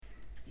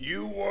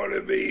You want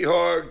to be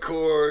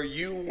hardcore,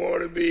 you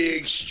want to be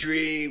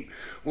extreme.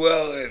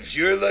 Well, if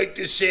you're like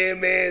the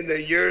Sandman,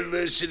 then you're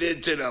listening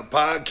to the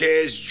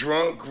podcast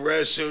Drunk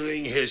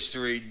Wrestling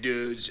History,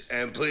 dudes.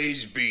 And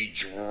please be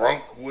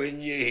drunk when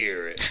you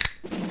hear it.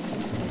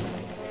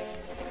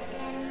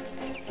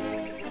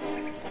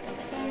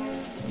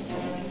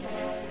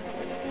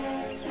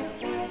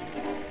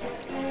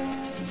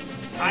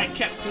 I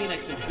kept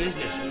Kleenex in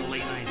business in the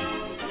late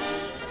 90s.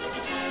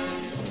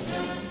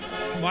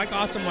 Mike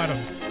Austin might have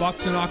fucked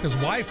Tanaka's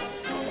wife.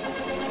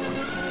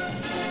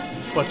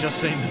 But just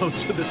say no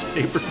to this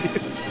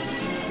pay-per-view.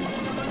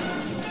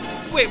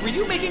 Wait, were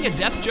you making a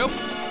death joke?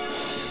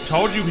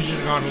 Told you we should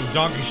have gone to the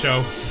donkey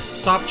show.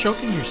 Stop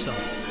choking yourself.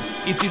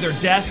 It's either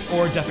death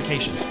or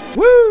defecation.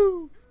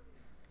 Woo!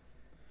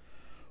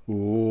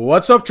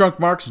 What's up, Drunk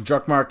Marks and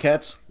Drunk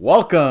Marquettes?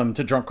 Welcome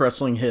to Drunk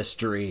Wrestling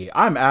History.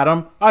 I'm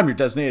Adam, I'm your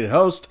designated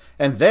host,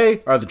 and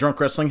they are the Drunk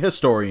Wrestling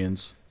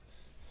Historians.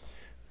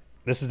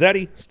 This is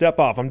Eddie. Step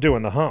off. I'm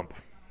doing the hump.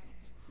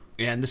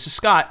 And this is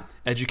Scott,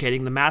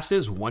 educating the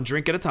masses one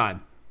drink at a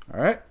time. All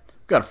right.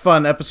 Got a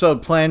fun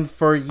episode planned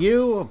for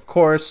you. Of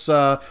course,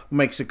 what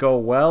makes it go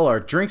well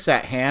are drinks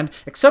at hand,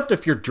 except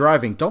if you're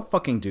driving. Don't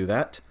fucking do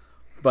that.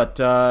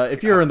 But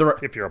if you're in the...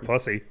 If you're a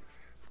pussy.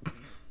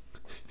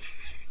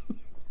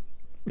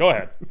 Go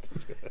ahead.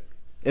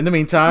 In the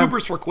meantime...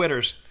 Ubers for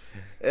quitters.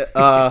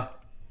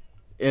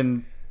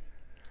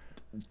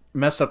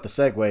 Messed up the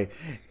segue.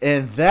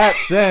 In that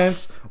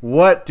sense,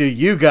 what do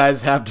you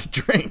guys have to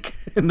drink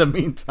in the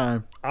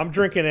meantime? I'm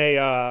drinking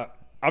a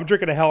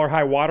Hell or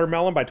High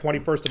Watermelon by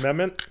 21st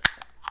Amendment.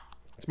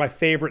 It's my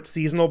favorite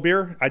seasonal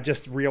beer. I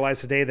just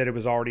realized today that it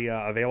was already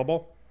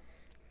available.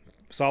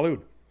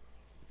 Salud.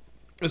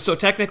 So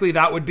technically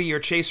that would be your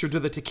chaser to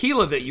the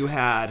tequila that you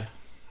had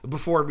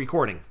before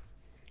recording.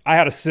 I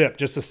had a sip,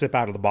 just a sip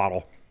out of the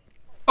bottle.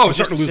 Oh, I'm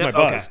starting to lose my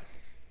buzz. Okay.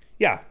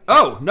 Yeah.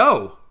 Oh,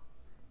 no.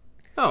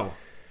 Oh.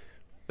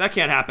 That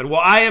can't happen.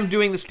 Well, I am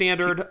doing the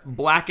standard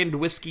blackened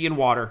whiskey and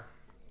water.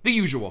 The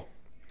usual.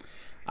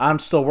 I'm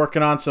still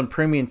working on some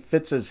Premium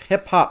Fitz's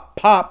Hip Hop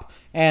Pop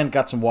and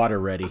got some water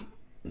ready.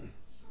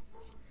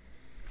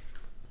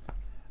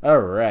 All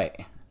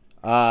right.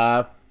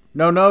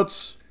 No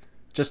notes.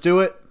 Just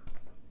do it.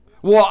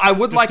 Well, I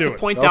would Just like do to it.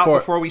 point Go out for it.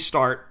 before we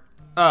start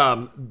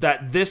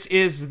that this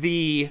is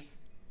the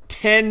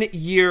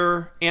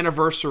 10-year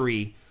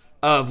anniversary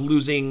of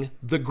losing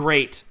the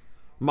great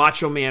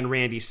Macho Man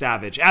Randy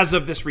Savage. As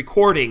of this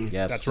recording,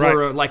 Yes. That's right.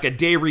 we're like a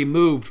day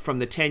removed from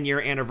the 10-year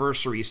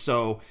anniversary,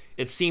 so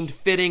it seemed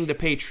fitting to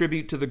pay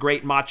tribute to the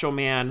great Macho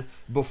Man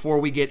before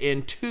we get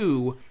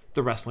into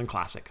the Wrestling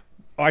Classic.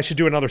 Oh, I should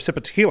do another sip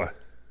of tequila.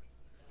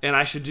 And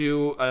I should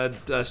do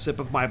a sip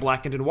of my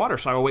blackened in water,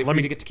 so I will wait for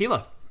you to get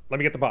tequila. Let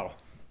me get the bottle.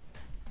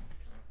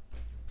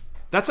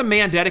 That's a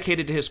man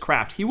dedicated to his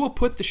craft. He will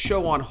put the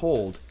show on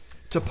hold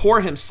to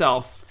pour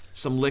himself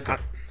some liquor.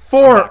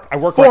 I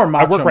work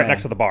Macho right Man.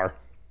 next to the bar.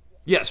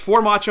 Yes,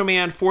 for Macho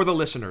Man, for the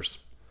listeners.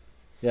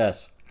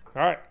 Yes.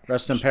 All right.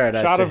 Rest in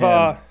paradise Shot to of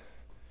him.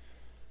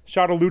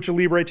 shot of Lucha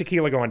Libre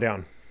tequila going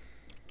down.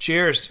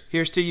 Cheers.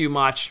 Here's to you,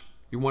 Mach.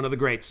 You're one of the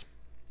greats.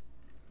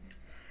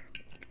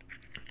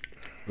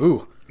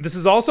 Ooh. This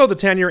is also the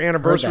 10-year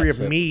anniversary of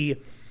sip. me.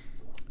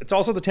 It's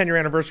also the 10-year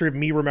anniversary of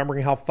me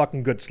remembering how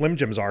fucking good Slim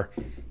Jims are.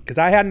 Because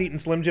I hadn't eaten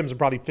Slim Jims in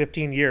probably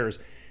 15 years.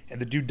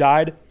 And the dude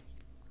died.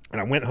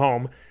 And I went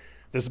home.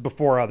 This is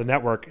before the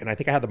network. And I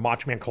think I had the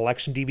Macho Man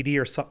Collection DVD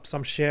or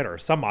some shit. Or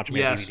some Macho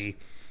Man Yes. DVD.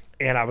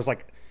 And I was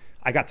like,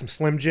 I got some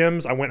Slim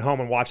Jims. I went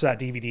home and watched that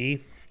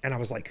DVD. And I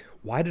was like,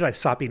 why did I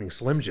stop eating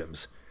Slim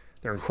Jims?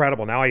 They're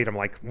incredible. Now I eat them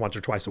like once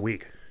or twice a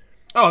week.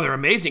 Oh, they're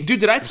amazing. Dude,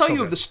 did I tell so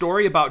you of good. the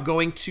story about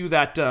going to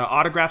that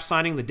autograph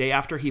signing the day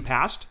after he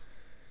passed?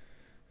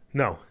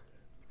 No.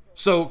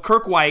 So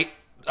Kirk White,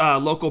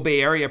 local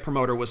Bay Area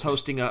promoter, was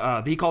hosting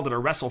he called it a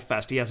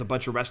WrestleFest. He has a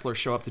bunch of wrestlers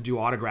show up to do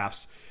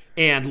autographs.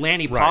 And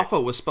Lanny Right.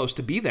 Poffo was supposed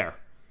to be there.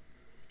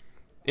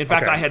 In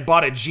fact, Okay. I had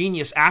bought a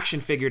Genius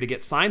action figure to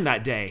get signed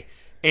that day.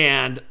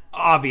 And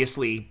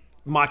obviously,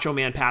 Macho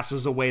Man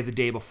passes away the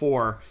day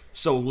before,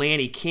 so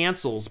Lanny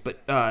cancels.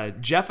 But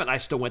Jeff and I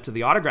still went to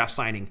the autograph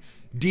signing.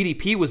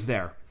 DDP was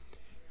there.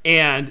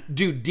 And,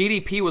 dude,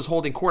 DDP was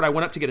holding court. I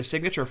went up to get a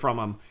signature from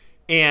him.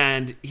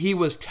 And he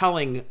was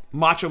telling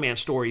Macho Man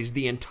stories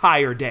the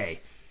entire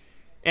day.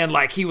 And,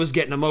 like, he was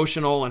getting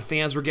emotional and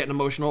fans were getting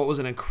emotional. It was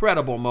an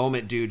incredible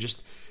moment, dude.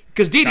 Just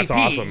because DDP, That's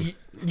awesome.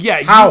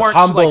 Yeah, How you aren't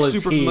humble like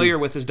is super he? familiar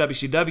with his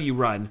WCW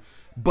run,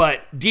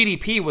 but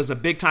DDP was a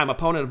big time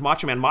opponent of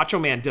Macho Man. Macho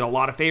Man did a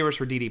lot of favors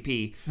for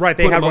DDP. Right.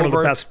 They Put had him one of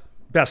over. the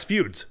best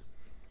feuds.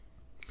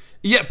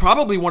 Yeah,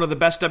 probably one of the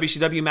best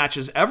WCW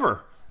matches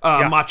ever.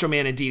 Yeah. Macho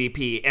Man and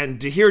DDP. And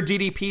to hear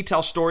DDP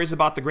tell stories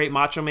about the great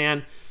Macho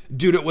Man,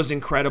 dude, it was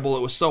incredible. It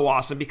was so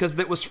awesome because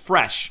it was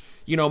fresh.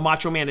 You know,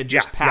 Macho Man had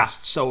just Yeah,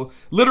 passed. So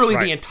literally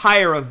Right. the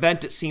entire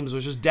event, it seems,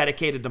 was just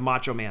dedicated to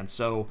Macho Man.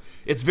 So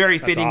it's very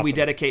fitting we awesome.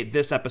 dedicate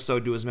this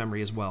episode to his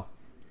memory as well.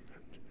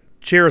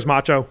 Cheers,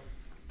 Macho.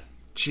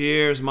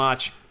 Cheers,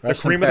 Mach. The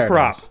Rest in cream of the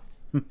crop. paradise.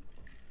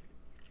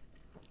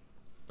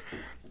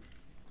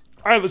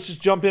 All right, let's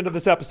just jump into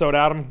this episode,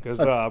 Adam, because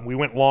we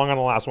went long on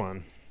the last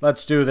one.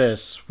 Let's do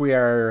this. We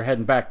are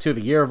heading back to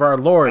the year of our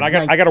Lord.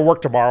 And I got to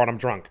work tomorrow, and I'm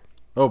drunk.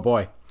 Oh,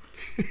 boy.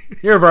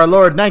 Year of our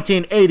Lord,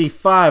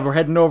 1985. We're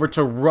heading over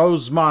to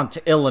Rosemont,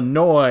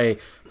 Illinois.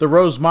 The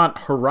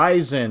Rosemont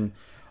Horizon.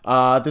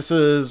 This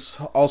is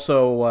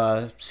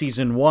also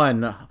season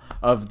 1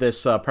 of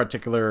this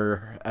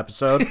particular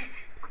episode.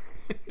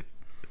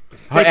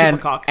 and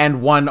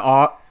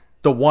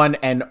the one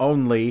and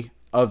only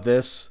of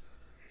this.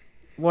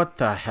 What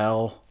the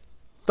hell?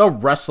 The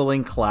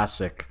Wrestling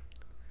Classic.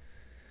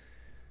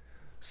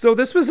 So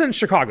this was in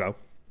Chicago.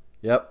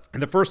 Yep.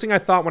 And the first thing I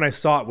thought when I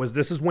saw it was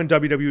this is when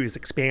WWE is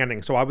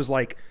expanding. So I was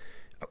like,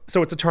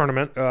 so it's a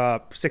tournament,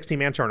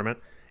 16-man tournament.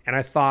 And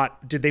I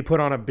thought, did they put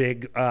on a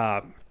big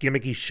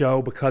gimmicky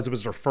show because it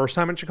was their first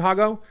time in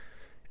Chicago?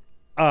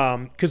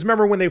 Because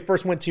remember when they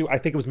first went to, I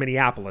think it was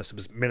Minneapolis. It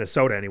was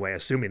Minnesota anyway, I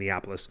assume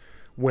Minneapolis.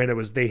 When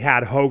they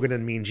had Hogan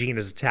and Mean Gene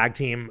as a tag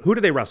team. Who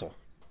did they wrestle?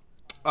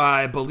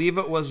 I believe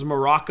it was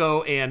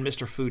Morocco and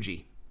Mr.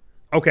 Fuji.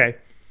 Okay.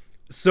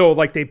 So,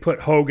 like, they put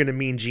Hogan and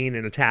Mean Gene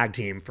in a tag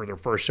team for their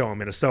first show in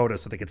Minnesota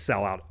so they could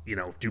sell out,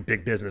 do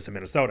big business in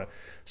Minnesota.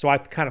 So I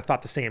kind of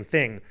thought the same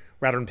thing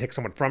rather than pick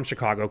someone from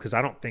Chicago because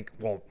I don't think,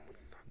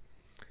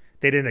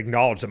 they didn't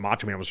acknowledge that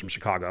Macho Man was from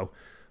Chicago.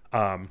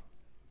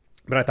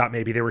 But I thought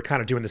maybe they were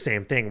kind of doing the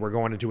same thing. We're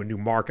going into a new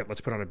market.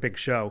 Let's put on a big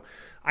show.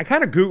 I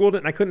kind of Googled it,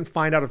 and I couldn't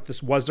find out if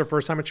this was their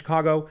first time in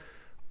Chicago.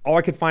 All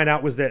I could find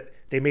out was that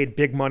they made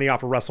big money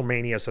off of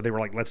WrestleMania, so they were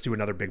like, let's do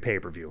another big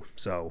pay-per-view.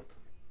 So...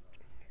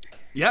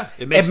 yeah,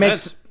 it makes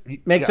sense.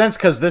 Makes sense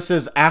because this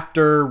is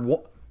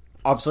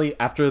obviously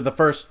after the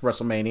first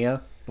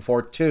WrestleMania,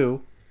 before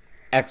 2,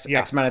 X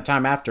amount of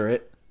time after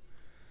it.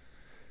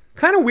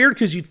 Kind of weird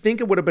because you'd think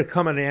it would have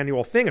become an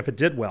annual thing if it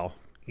did well.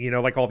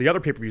 Like all the other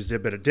pay-per-views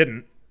did, but it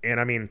didn't. And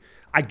I mean,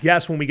 I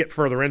guess when we get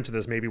further into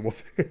this, maybe we'll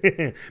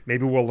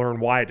learn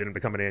why it didn't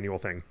become an annual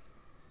thing.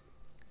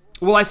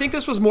 Well, I think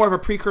this was more of a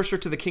precursor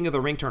to the King of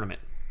the Ring tournament.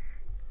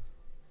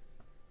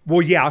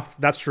 Well, yeah,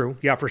 that's true.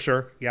 Yeah, for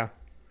sure. Yeah.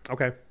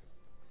 Okay.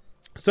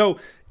 So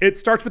it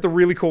starts with a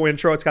really cool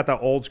intro. It's got that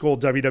old school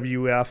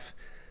WWF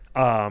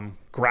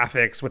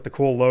graphics with the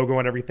cool logo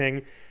and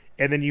everything.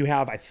 And then you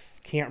have, I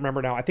can't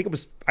remember now. I think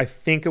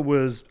it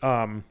was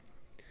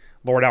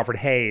Lord Alfred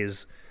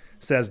Hayes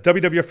says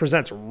WWF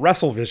presents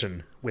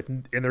WrestleVision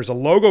and there's a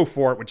logo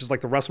for it, which is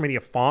like the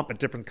WrestleMania font, but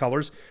different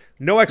colors.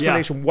 No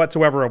explanation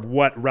whatsoever of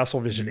what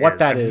WrestleVision is. What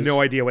that I have is. no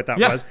idea what that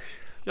was.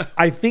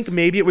 I think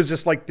maybe it was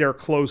just like their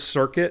closed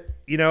circuit,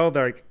 they're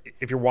like,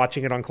 if you're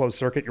watching it on closed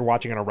circuit, you're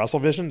watching it on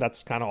WrestleVision.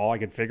 That's kind of all I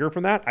could figure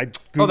from that. I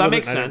Googled that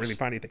makes it and I didn't sense. really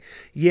find anything.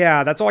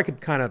 Yeah, that's all I could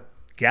kind of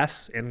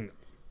guess, and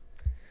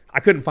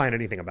I couldn't find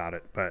anything about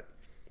it, but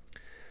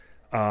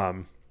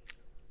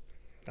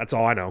that's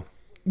all I know.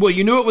 Well,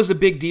 you knew it was a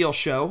big deal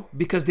show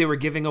because they were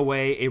giving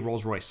away a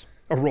Rolls Royce.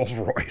 A Rolls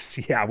Royce,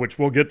 yeah, which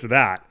we'll get to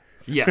that.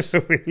 Yes.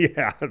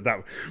 Yeah,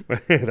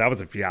 that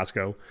was a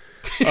fiasco.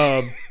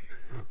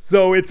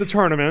 So it's a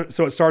tournament.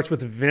 So it starts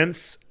with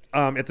Vince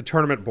at the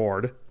tournament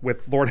board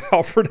with Lord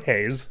Alfred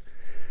Hayes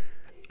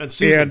And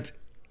Susan.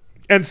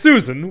 and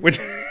Susan, which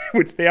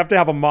they have to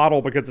have a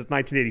model because it's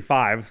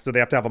 1985. So they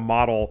have to have a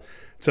model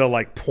to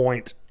like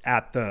point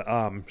at the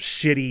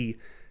shitty,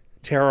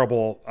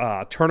 terrible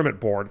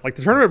tournament board. Like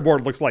the tournament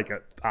board looks like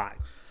a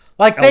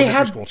Like they elementary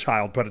had school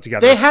child put it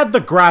together. They had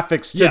the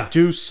graphics to Yeah.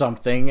 do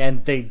something,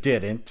 and they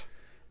didn't.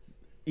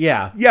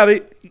 Yeah.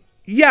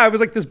 Yeah, it was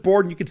like this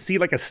board, and you could see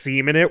like a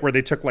seam in it where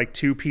they took like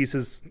two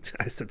pieces.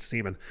 I said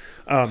semen.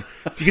 You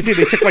can see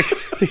they took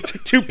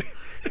two.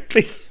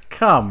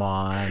 Come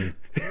on.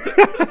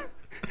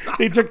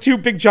 They took two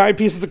big giant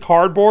pieces of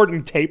cardboard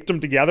and taped them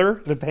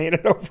together, then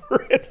painted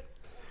over it.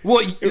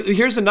 Well,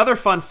 here's another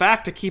fun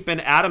fact to keep in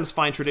Adam's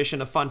fine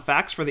tradition of fun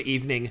facts for the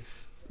evening.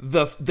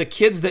 The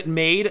kids that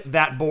made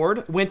that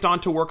board went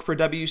on to work for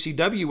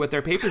WCW with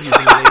their pay-per-views in the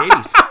late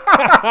 80s.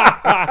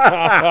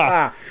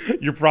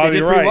 You're They probably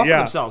did pretty right. well for Yeah,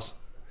 themselves.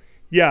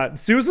 yeah.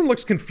 Susan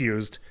looks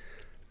confused,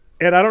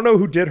 and I don't know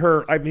who did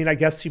her. I mean, I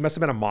guess she must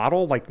have been a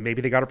model. Like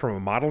maybe they got it from a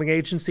modeling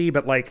agency,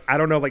 but like I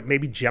don't know. Like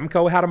maybe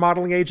Gemco had a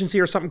modeling agency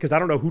or something because I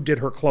don't know who did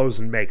her clothes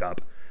and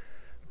makeup.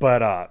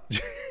 But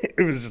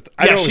it was just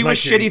I know Yeah, it she was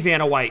 1980 shitty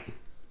Vanna White.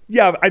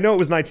 Yeah, I know it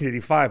was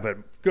 1985, but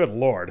good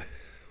lord,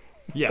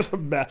 Yeah. a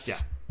mess. Yeah.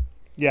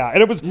 Yeah,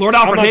 and it was Lord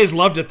Alfred I'm not- Hayes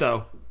loved it,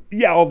 though.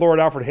 Yeah, Lord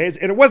Alfred Hayes,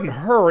 and it wasn't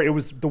her; it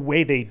was the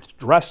way they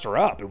dressed her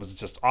up. It was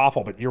just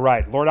awful. But you're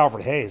right, Lord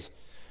Alfred Hayes.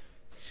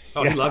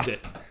 Oh, he loved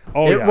it.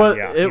 Oh It yeah, was.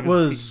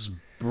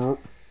 yeah.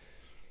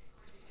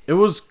 It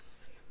was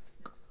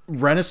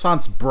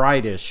Renaissance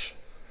Bride-ish.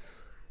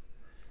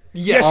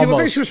 Yeah, Yes. she looked like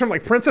almost. she was from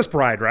like Princess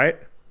Bride, right?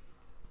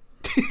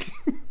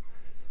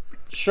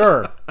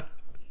 Sure.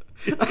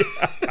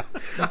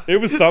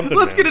 It was something.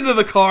 Let's get into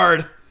the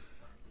card.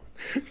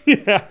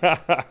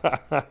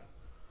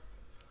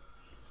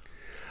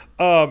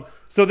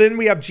 So then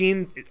we have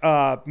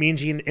Mean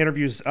Gene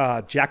interviews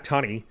Jack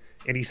Tunney,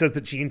 and he says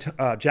that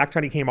Jack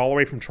Tunney came all the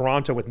way from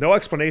Toronto with no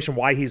explanation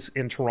why he's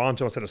in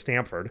Toronto instead of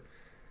Stamford.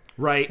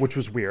 Right. which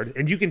was weird.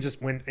 And you can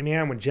just when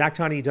Jack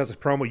Tunney does a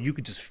promo, you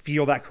could just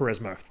feel that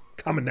charisma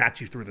coming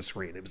at you through the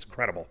screen. It was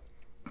incredible.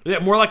 Yeah,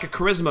 more like a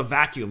charisma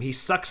vacuum. He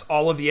sucks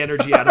all of the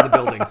energy out of the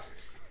building.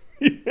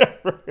 Yeah,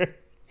 right.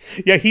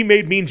 Yeah, he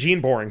made Mean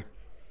Gene boring.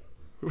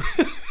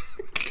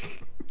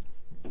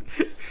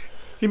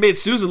 He made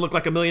Susan look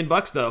like $1 million,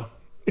 though.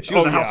 She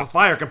was a house of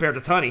fire compared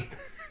to Tunney.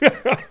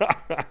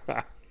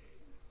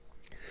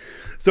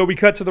 So we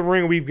cut to the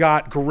ring. We've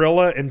got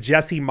Gorilla and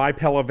Jesse My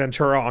Pillow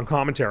Ventura on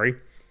commentary,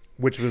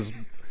 which was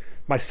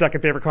my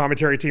second favorite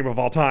commentary team of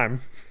all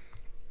time.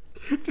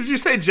 Did you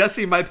say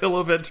Jesse My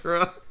Pillow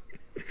Ventura?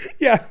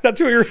 Yeah, that's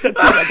who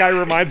that guy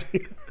reminds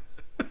me.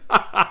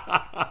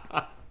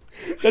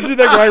 That's who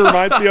that guy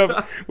reminds me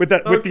of with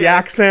the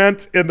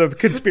accent and the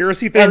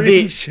conspiracy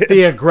theories and shit.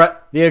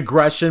 The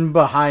aggression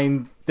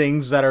behind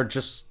things that are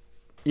just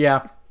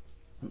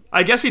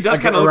I guess he does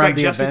kind of look like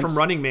Jesse from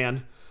Running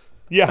Man.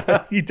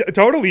 Yeah, he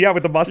totally. Yeah,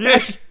 with the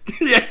mustache.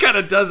 Yeah, kind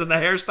of does in the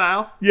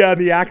hairstyle. Yeah,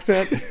 and the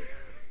accent.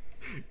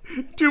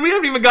 Dude, we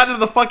haven't even gotten to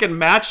the fucking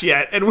match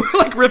yet, and we're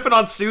like riffing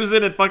on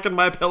Susan and fucking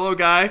My Pillow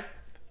guy.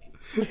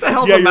 What the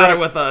hell's the matter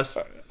with us?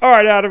 All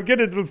right, Adam,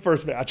 get into the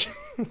first match.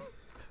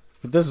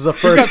 This is a We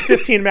first. got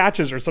 15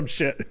 matches or some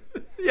shit.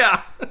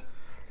 Yeah.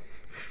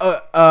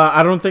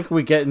 I don't think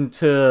we get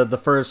into the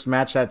first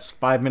match that's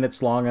 5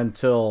 minutes long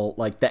until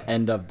like the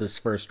end of this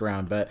first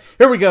round. But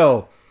here we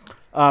go.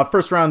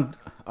 First round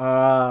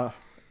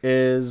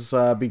is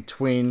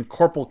between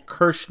Corporal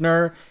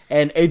Kirshner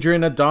and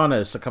Adrian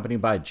Adonis,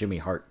 accompanied by Jimmy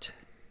Hart.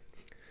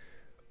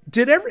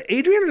 Did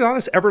Adrian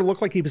Adonis ever look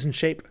like he was in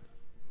shape?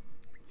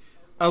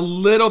 A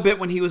little bit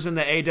when he was in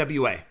the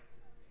AWA.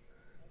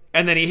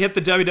 And then he hit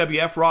the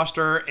WWF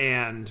roster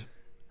and,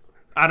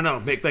 I don't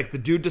know, like the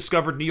dude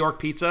discovered New York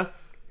pizza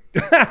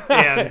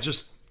and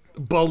just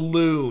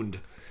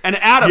ballooned. And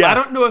Adam, I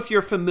don't know if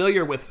you're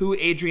familiar with who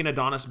Adrian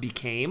Adonis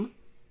became.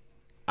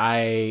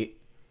 I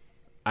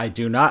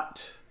do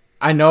not.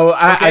 I know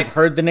I've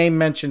heard the name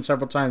mentioned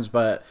several times,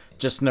 but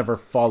just never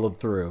followed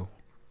through.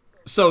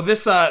 So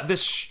this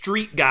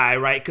street guy,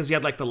 right? Because he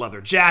had like the leather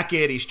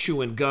jacket. He's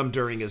chewing gum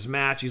during his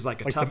match. He's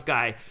like a tough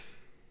guy.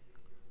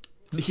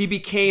 He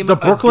became The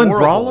Brooklyn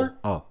adorable. Brawler?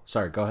 Oh,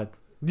 sorry. Go ahead.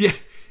 Yeah,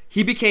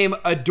 he became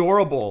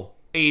adorable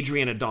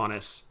Adrian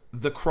Adonis,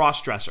 the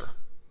crossdresser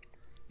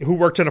Who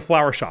worked in a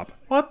flower shop.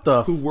 What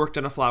the? who worked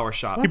in a flower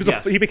shop.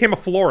 He became a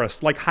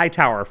florist, like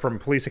Hightower from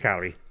Police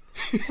Academy.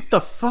 What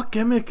the fuck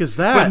gimmick is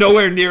that? But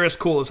nowhere near as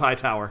cool as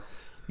Hightower.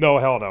 No,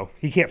 hell no.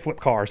 He can't flip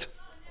cars.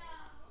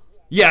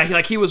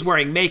 Yeah, he was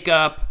wearing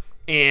makeup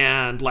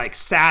and like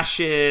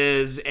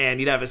sashes, and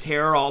he'd have his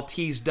hair all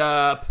teased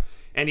up,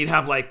 and he'd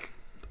have like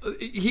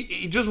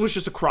he just was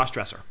just a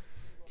crossdresser.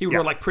 He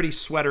wore like pretty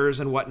sweaters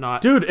and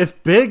whatnot. Dude,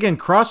 if big and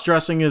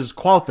cross-dressing is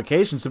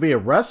qualifications to be a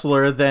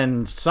wrestler,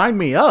 then sign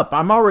me up.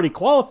 I'm already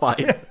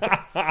qualified.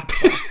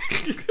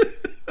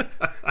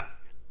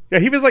 Yeah,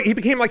 he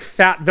became like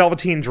Fat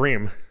Velveteen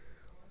Dream.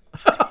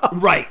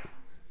 Right.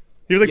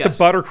 He was like the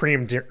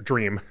buttercream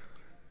dream.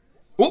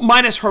 Well,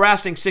 minus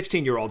harassing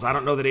 16-year-olds. I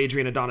don't know that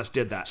Adrian Adonis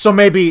did that. So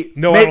maybe...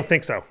 No, I don't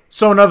think so.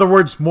 So in other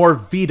words, more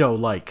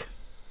Vito-like.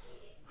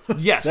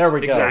 Yes. There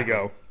we go. Exactly.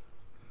 There you go.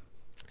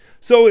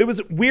 So it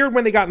was weird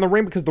when they got in the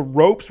ring because the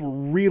ropes were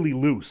really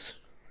loose.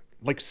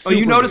 Like super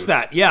you noticed loose.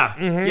 that. Yeah.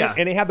 Mm-hmm. Yeah.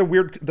 And they had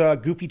the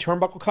goofy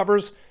turnbuckle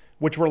covers,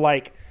 which were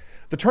like...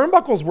 The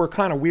turnbuckles were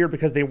kind of weird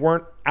because they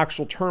weren't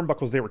actual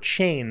turnbuckles. They were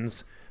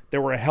chains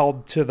that were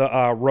held to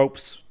the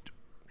ropes.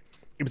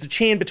 It was a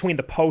chain between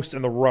the post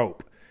and the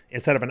rope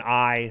instead of an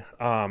eye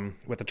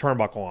with a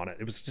turnbuckle on it.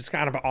 It was just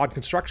kind of an odd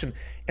construction.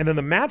 And then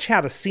the match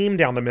had a seam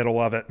down the middle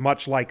of it,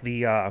 much like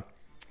the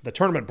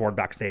tournament board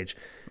backstage.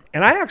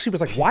 And I actually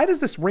was like, why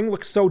does this ring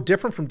look so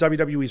different from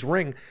WWE's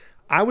ring?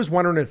 I was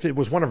wondering if it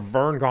was one of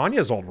Vern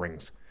Gagne's old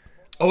rings.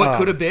 Oh, it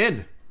could have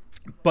been.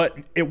 But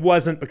it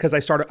wasn't because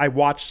I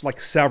watched like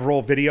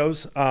several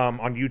videos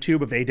on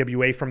YouTube of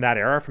AWA from that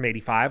era, from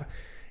 85.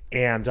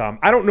 And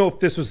I don't know if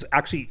this was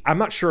actually, I'm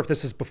not sure if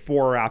this is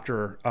before or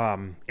after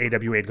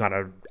AWA had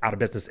gone out of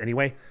business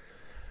anyway.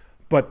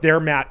 But their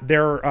mat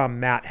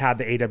had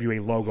the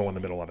AWA logo in the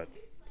middle of it.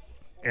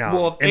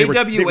 Well, and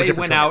AWA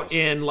went out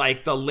in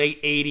like the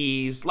late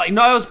 80s. Like,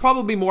 no, it was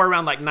probably more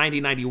around like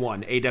 90,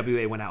 91.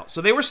 AWA went out. So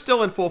they were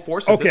still in full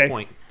force at this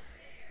point.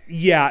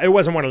 Yeah, it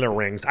wasn't one of their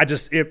rings.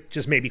 It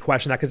just made me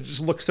question that because it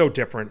just looked so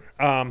different.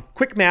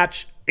 Quick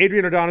match.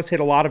 Adrian Adonis hit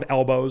a lot of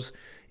elbows,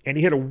 and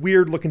he hit a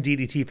weird-looking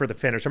DDT for the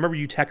finish. I remember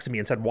you texted me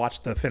and said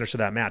watch the finish of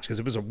that match because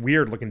it was a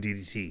weird-looking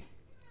DDT.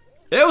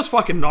 It was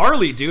fucking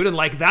gnarly, dude. And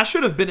like that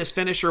should have been his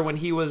finisher when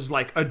he was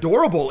like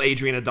adorable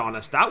Adrian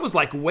Adonis. That was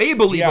like way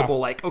believable.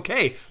 Yeah. Like,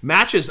 okay,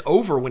 match is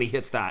over when he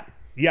hits that.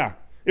 Yeah,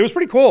 it was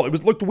pretty cool.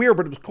 It looked weird,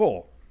 but it was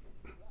cool.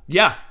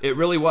 Yeah, it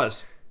really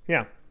was.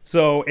 Yeah.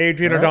 So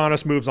Adrian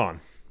Adonis moves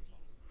on.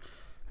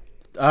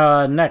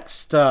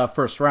 Next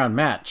first round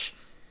match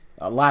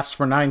lasts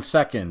for 9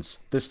 seconds.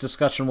 This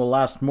discussion will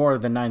last more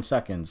than 9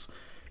 seconds.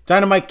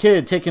 Dynamite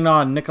Kid taking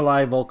on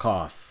Nikolai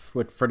Volkov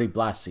with Freddie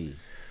Blassie.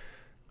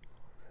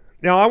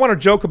 Now, I want to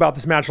joke about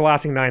this match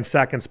lasting 9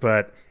 seconds,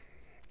 but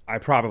I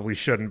probably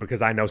shouldn't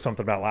because I know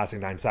something about lasting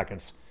 9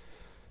 seconds.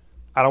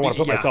 I don't want to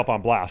put Yeah. myself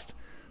on blast.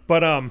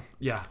 But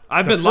Yeah,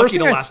 I've been first lucky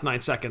to thing last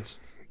 9 seconds.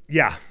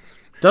 yeah.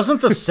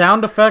 Doesn't the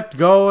sound effect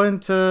go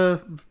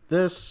into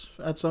this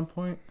at some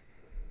point?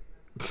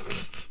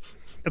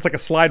 It's like a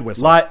slide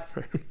whistle.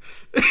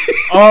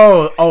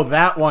 Oh,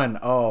 that one.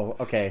 Oh,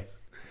 okay.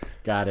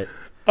 Got it.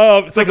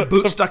 It's like a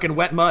boot stuck in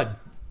wet mud.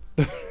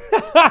 Oh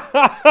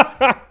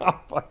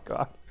my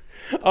god.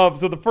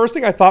 So the first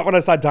thing I thought when I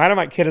saw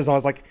Dynamite Kid is I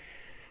was like,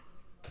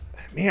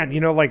 man,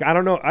 like I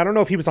don't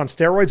know if he was on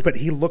steroids, but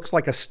he looks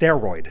like a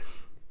steroid.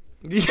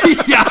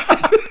 Yeah.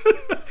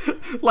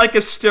 Like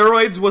if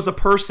steroids was a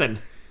person,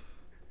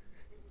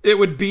 it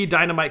would be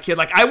Dynamite Kid.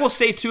 Like I will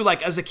say too,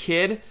 like as a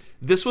kid,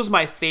 this was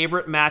my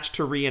favorite match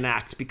to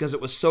reenact because it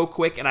was so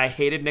quick and I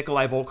hated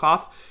Nikolai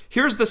Volkov.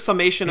 Here's the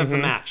summation of the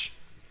match.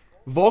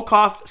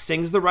 Volkov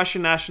sings the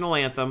Russian national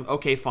anthem.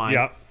 Okay, fine.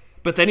 Yep.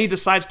 But then he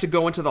decides to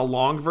go into the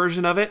long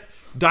version of it.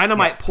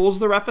 Dynamite pulls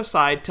the ref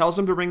aside, tells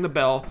him to ring the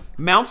bell,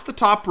 mounts the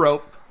top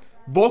rope.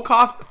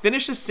 Volkov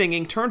finishes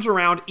singing, turns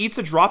around, eats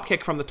a drop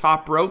kick from the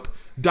top rope.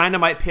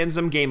 Dynamite pins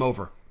him, game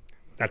over.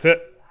 That's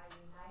it.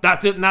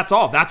 That's it, and that's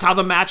all. That's how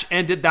the match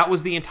ended. That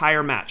was the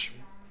entire match.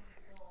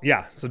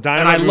 Yeah. So And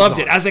Dynamite I moves loved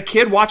on. it. As a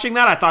kid watching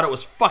that, I thought it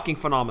was fucking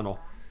phenomenal.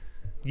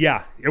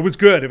 Yeah, it was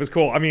good. It was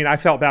cool. I mean, I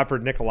felt bad for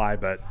Nikolai,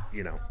 but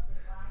Yes.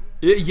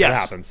 it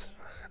happens.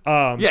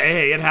 Yeah,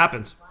 hey, it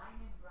happens.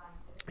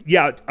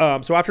 Yeah.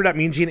 So after that,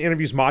 Mean Gene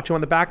interviews Macho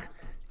in the back,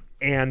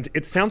 and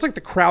it sounds like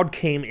the crowd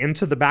came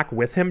into the back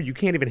with him. You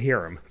can't even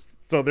hear him.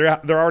 So they're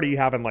already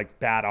having like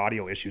bad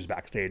audio issues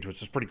backstage,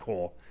 which is pretty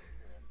cool.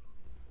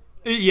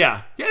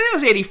 Yeah. Yeah, it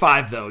was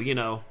 85, though,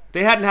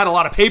 They hadn't had a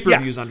lot of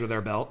pay-per-views under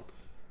their belt.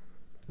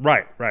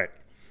 Right.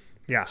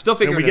 Yeah. Still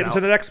figuring then we get it into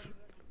out. the next.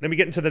 Then we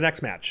get into the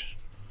next match.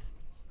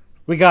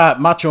 We got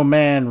Macho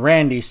Man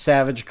Randy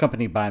Savage,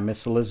 accompanied by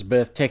Miss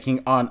Elizabeth,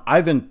 taking on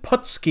Ivan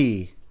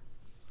Putski.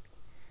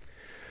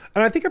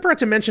 And I think I forgot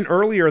to mention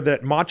earlier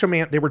that Macho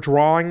Man, they were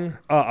drawing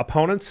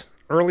opponents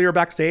earlier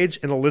backstage,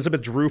 and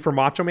Elizabeth drew for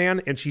Macho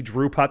Man, and she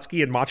drew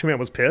Putski, and Macho Man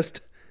was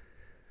pissed.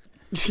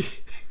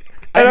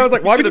 And I was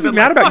like, why would you be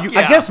mad about you?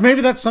 Yeah. I guess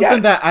maybe that's something Yeah.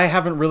 that I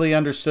haven't really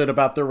understood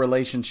about their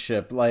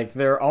relationship. Like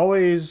they're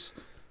always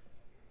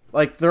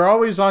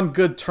on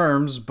good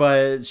terms,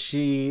 but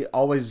she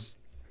always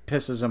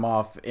pisses him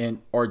off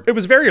or It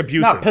was very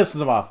abusive. not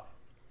pisses him off.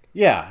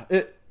 Yeah,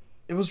 it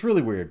was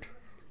really weird.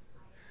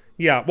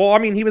 Yeah, well, I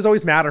mean, he was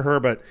always mad at her,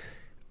 but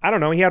I don't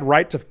know. He had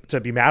right to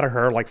be mad at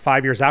her. Like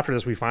 5 years after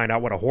this, we find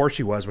out what a whore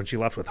she was when she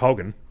left with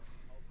Hogan.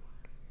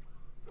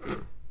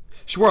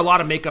 She wore a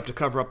lot of makeup to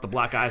cover up the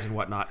black eyes and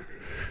whatnot.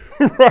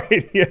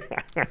 Right, yeah.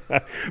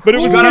 But it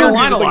was got out of weird. He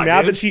line was a like lot,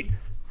 mad dude. that she...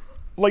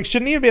 Like,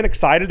 shouldn't he have been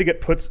excited to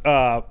get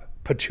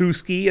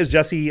Patuski, as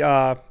Jesse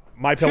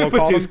My Pillow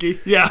called him? Patuski.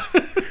 Yeah.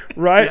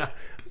 Right? Yeah.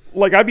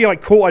 Like, I'd be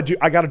like, cool, I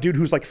got a dude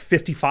who's like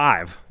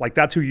 55. Like,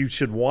 that's who you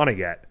should want to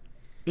get.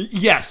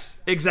 Yes,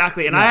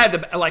 exactly. And I had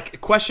to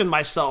question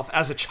myself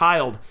as a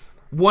child,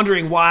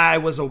 wondering why I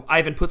was a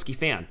Ivan Putski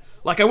fan.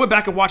 Like I went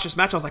back and watched this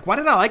match. I was like, why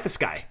did I like this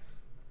guy?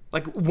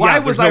 Like, why Yeah,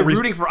 was there's I no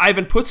reason- rooting for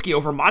Ivan Putski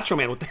over Macho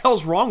Man? What the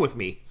hell's wrong with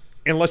me?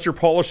 Unless you're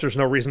Polish, there's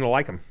no reason to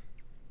like him.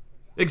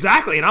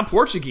 Exactly, and I'm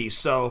Portuguese,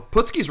 so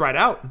Putski's right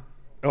out.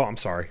 Oh, I'm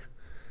sorry.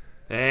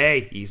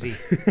 Hey, easy.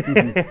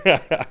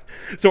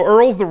 So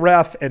Earl's the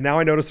ref, and now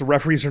I notice the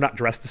referees are not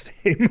dressed the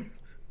same.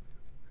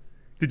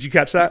 Did you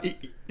catch that?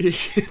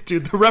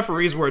 Dude, the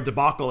referees were a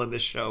debacle in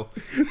this show.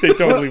 They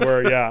totally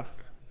were, yeah.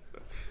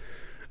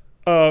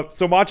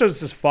 So Macho's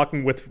just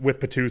fucking with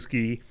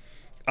Patuski.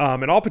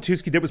 And all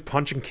Patuski did was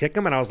punch and kick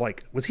him, and I was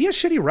like, was he a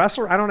shitty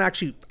wrestler?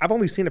 I've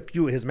only seen a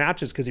few of his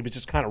matches because he was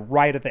just kind of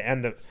right at the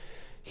end of...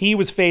 He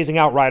was phasing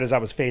out right as I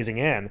was phasing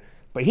in,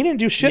 but he didn't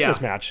do shit in Yeah.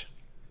 this match.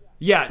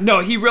 Yeah, no,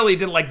 he really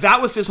didn't. Like, that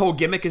was his whole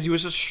gimmick, is he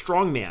was just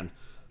strong man.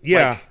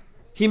 Yeah. Like,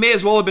 he may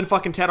as well have been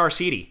fucking Ted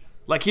Arcidi.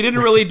 Like, he didn't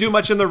really do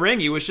much in the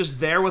ring. He was just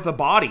there with a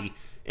body,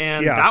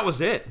 and Yeah. that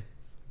was it.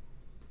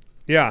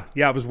 Yeah,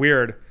 it was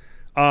weird.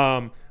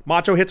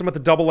 Macho hits him with a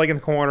double leg in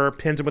the corner,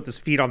 pins him with his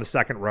feet on the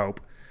second rope.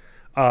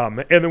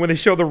 And then when they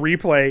show the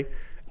replay,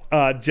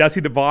 Jesse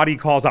the Body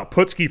calls out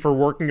Putski for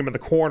working him in the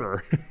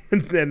corner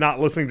and not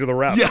listening to the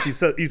ref. Yeah. He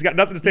said he's got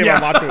nothing to say Yeah.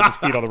 about Macho with his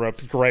feet on the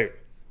ropes. It's great.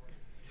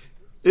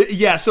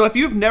 Yeah, so if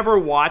you've never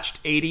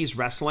watched 80s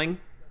wrestling,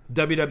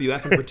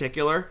 WWF in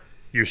particular,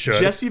 You should.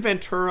 Jesse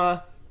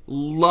Ventura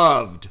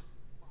loved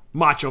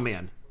Macho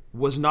Man.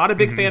 Was not a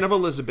big Mm-hmm. fan of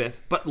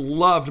Elizabeth, but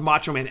loved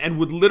Macho Man and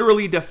would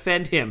literally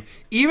defend him.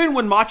 Even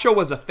when Macho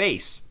was a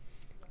face,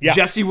 Yeah.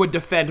 Jesse would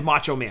defend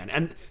Macho Man.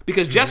 And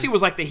because Jesse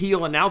was like the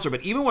heel announcer,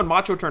 but even when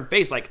Macho turned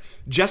face, like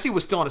Jesse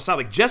was still on his side.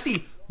 Like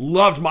Jesse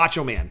loved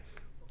Macho Man.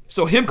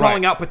 So him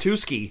calling out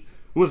Patuski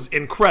was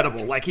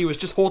incredible. Like he was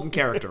just holding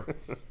character.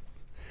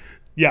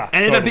 Yeah.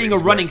 And ended up totally. being It a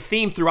was running great.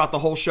 theme throughout the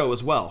whole show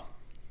as well.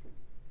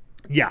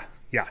 Yeah.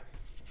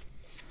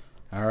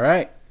 All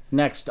right.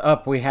 Next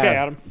up, we have Okay,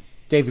 Adam.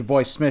 Davey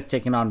Boy Smith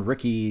taking on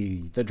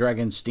Ricky the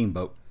Dragon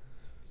Steamboat.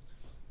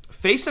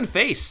 Face and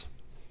face.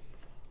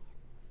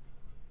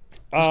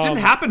 This didn't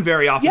happen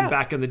very often yeah.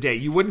 back in the day.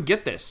 You wouldn't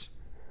get this.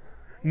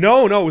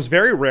 No, it was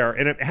very rare,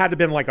 and it had to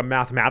been like a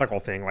mathematical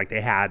thing. Like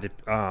they had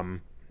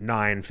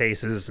 9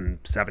 faces and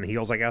 7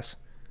 heels, I guess.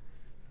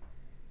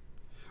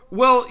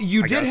 Well,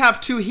 you did guess.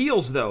 have 2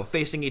 heels, though,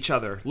 facing each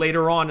other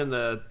later on in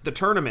the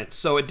tournament,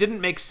 so it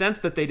didn't make sense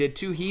that they did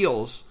 2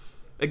 heels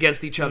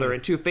against each other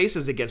and 2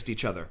 faces against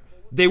each other.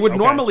 They would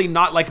normally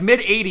not, like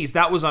mid-'80s,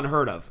 that was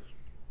unheard of.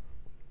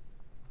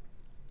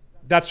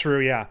 That's true,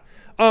 yeah.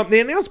 They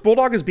announced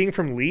Bulldog as being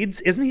from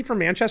Leeds. Isn't he from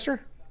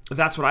Manchester?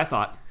 That's what I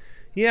thought.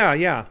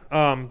 Yeah.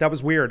 That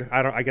was weird.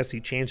 I guess he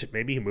changed it.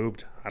 Maybe he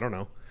moved. I don't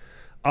know.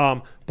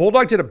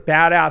 Bulldog did a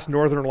badass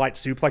Northern Light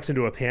suplex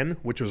into a pin,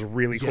 which was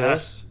really cool.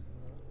 Yes.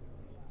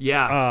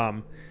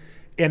 Yeah.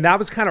 And that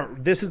was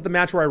this is the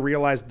match where I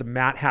realized the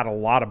mat had a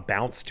lot of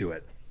bounce to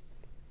it.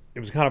 It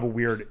was kind of a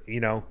weird,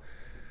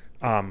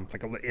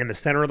 like in the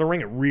center of the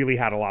ring, it really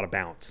had a lot of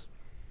bounce.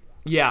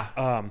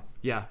 Yeah.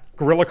 Yeah.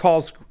 Gorilla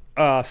calls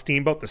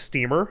Steamboat the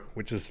Steamer,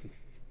 which is...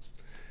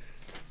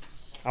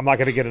 I'm not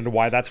going to get into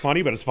why that's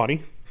funny, but it's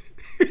funny.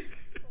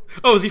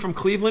 Oh, is he from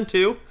Cleveland,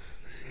 too?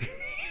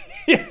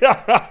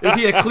 Yeah. Is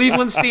he a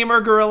Cleveland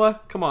Steamer,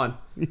 Gorilla? Come on.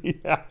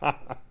 Yeah.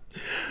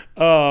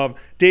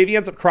 Davey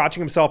ends up crotching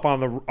himself on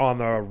the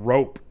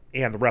rope,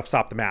 and the ref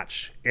stopped the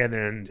match. And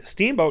then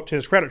Steamboat, to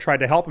his credit, tried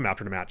to help him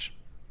after the match.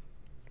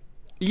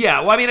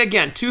 Yeah, well, I mean,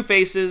 again, 2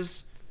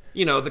 faces.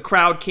 The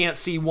crowd can't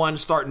see one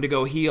starting to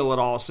go heel at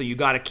all, so you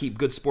got to keep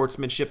good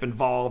sportsmanship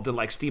involved, and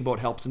like Steamboat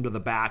helps him to the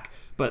back.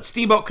 But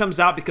Steamboat comes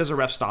out because of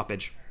ref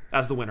stoppage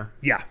as the winner.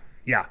 Yeah.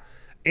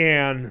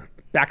 And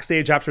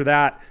backstage after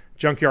that,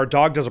 Junkyard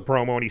Dog does a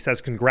promo, and he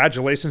says,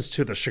 "Congratulations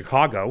to the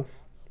Chicago."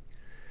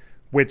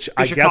 Which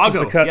I guess is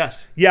because...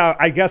 Yes. Yeah,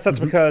 I guess that's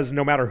because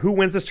no matter who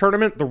wins this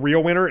tournament, the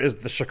real winner is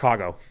the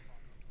Chicago.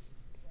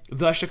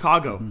 The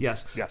Chicago,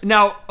 yes.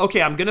 Now,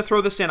 okay, I'm going to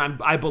throw this in.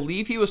 I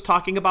believe he was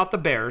talking about the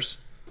Bears.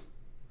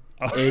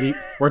 80.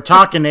 We're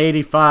talking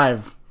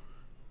 85.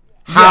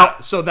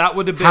 So that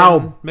would have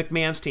been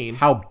McMahon's team.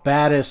 How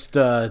baddest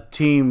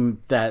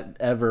team that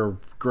ever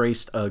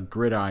graced a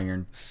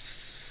gridiron.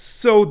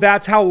 So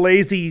that's how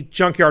lazy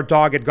Junkyard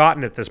Dog had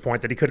gotten at this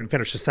point that he couldn't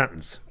finish a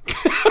sentence.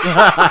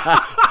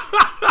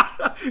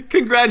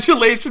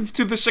 Congratulations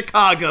to the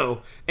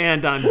Chicago,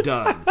 and I'm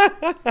done.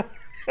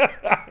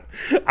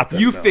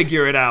 You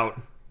figure it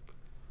out.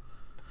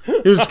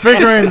 He was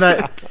figuring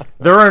that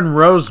they're in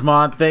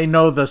Rosemont. They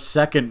know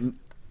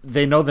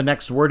the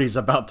next word he's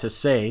about to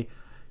say.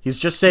 He's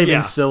just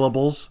saving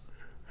syllables.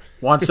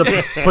 Wants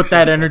to put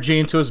that energy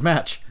into his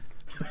match.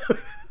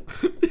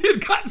 He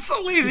had gotten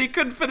so lazy he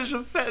couldn't finish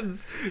a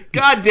sentence.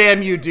 God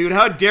damn you, dude.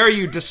 How dare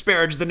you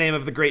disparage the name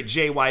of the great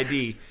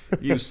JYD,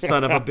 you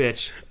son of a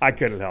bitch. I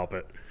couldn't help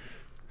it.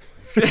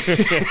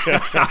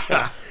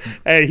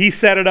 Hey, he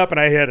set it up and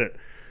I hit it.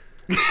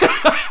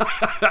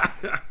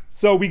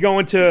 So we go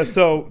into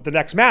the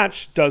next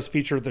match does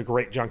feature the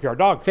great Junkyard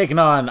Dog taking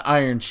on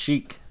Iron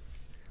Sheik.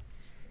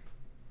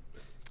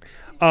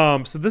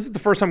 So this is the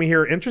first time we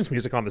hear entrance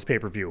music on this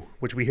pay-per-view,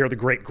 which we hear the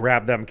great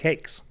Grab Them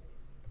Cakes.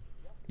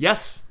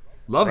 Yes,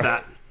 love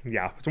that.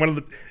 Yeah,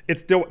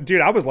 it's still,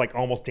 dude. I was like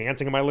almost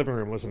dancing in my living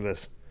room listening to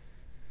this.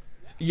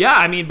 Yeah,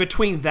 I mean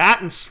between that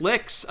and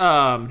Slick's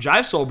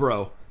Jive Soul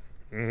Bro,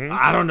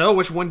 I don't know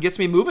which one gets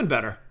me moving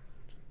better.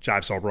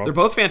 Jive Soul Bro. They're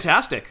both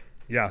fantastic.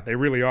 Yeah, they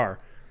really are.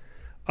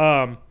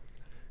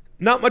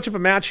 Not much of a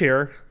match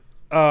here.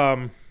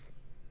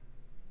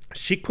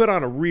 Sheik put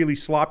on a really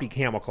sloppy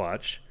camel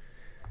clutch.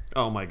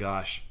 Oh my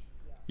gosh.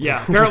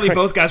 Yeah, apparently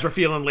both guys were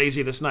feeling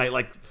lazy this night.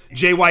 Like,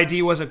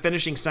 JYD wasn't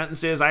finishing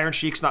sentences. Iron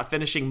Sheik's not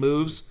finishing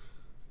moves.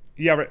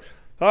 Yeah, right.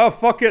 Oh,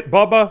 fuck it,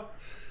 Bubba.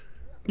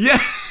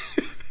 Yeah.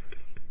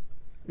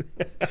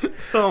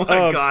 Oh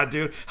my God,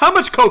 dude. How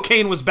much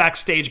cocaine was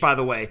backstage, by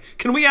the way?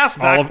 Can we ask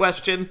that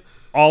question?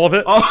 All of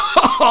it?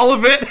 All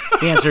of it?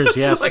 The answer is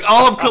yes. Like,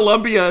 all of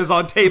Columbia is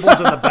on tables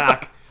in the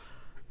back.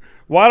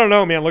 Well, I don't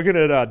know, man. Looking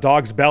at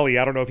Dog's belly,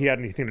 I don't know if he had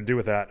anything to do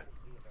with that.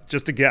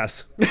 Just a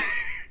guess.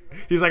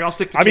 He's like, I'll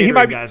stick to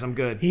catering, guys. I'm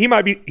good. He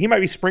might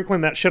be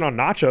sprinkling that shit on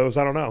nachos.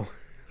 I don't know.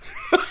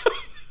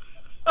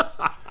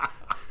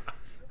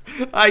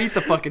 I eat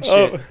the fucking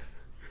shit.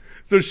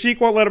 So Sheik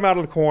won't let him out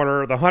of the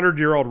corner. The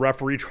 100-year-old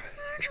referee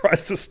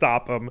tries to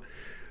stop him.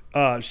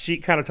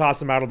 Sheik kind of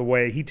tosses him out of the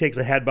way. He takes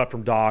a headbutt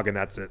from Dog, and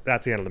that's it.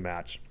 That's the end of the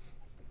match.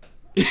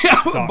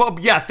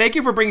 Yeah, thank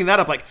you for bringing that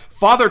up. Like,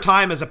 Father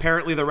Time is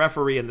apparently the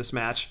referee in this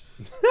match.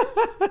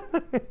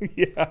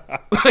 Yeah.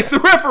 Like,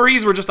 the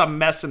referees were just a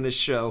mess in this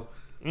show.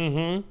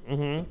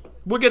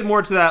 We'll get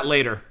more to that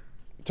later.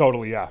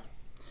 Totally, yeah.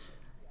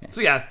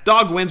 So yeah,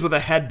 Dog wins with a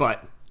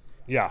headbutt.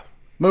 Yeah.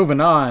 Moving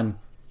on,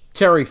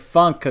 Terry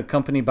Funk,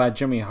 accompanied by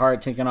Jimmy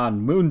Hart, taking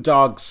on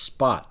Moondog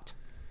Spot.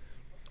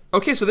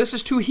 Okay, so this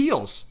is 2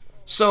 heels.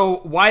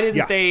 So why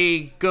didn't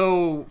they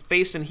go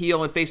face and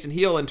heel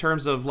in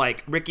terms of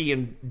like Ricky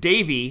and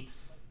Davey,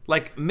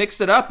 like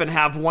mix it up and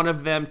have one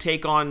of them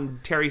take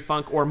on Terry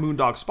Funk or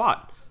Moondog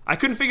Spot? I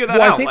couldn't figure that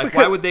out. Like,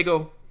 why would they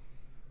go?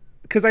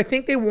 Because I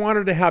think they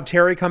wanted to have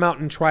Terry come out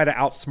and try to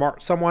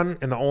outsmart someone,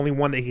 and the only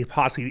one that he could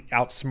possibly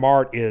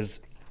outsmart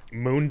is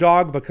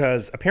Moondog,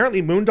 because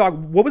apparently Moondog,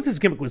 what was his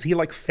gimmick? Was he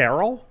like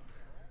feral?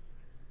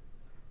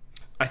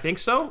 I think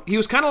so. He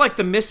was kind of like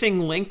the missing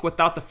link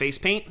without the face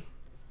paint.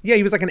 Yeah,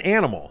 he was like an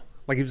animal.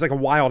 Like he was like a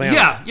wild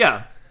animal.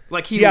 Yeah.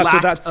 Like he Yeah, so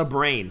lacked that's- a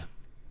brain.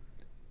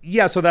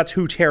 Yeah, so that's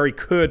who Terry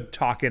could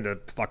talk into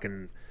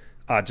fucking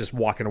just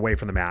walking away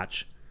from the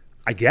match.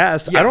 I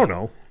guess. Yeah. I don't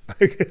know.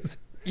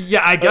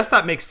 Yeah, I guess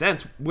that makes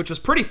sense, which was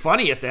pretty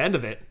funny at the end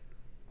of it.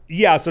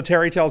 Yeah, so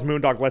Terry tells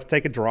Moondog, let's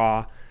take a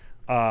draw.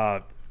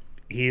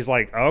 He's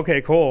like,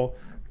 okay, cool.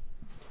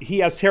 He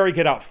has Terry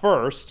get out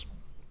first.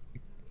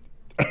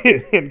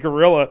 And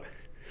Gorilla,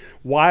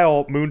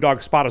 while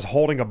Moondog Spot is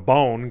holding a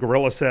bone,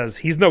 Gorilla says,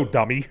 he's no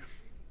dummy.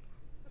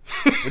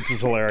 Which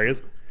is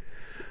hilarious.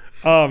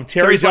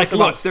 Terry's like, jumps him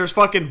look, out- there's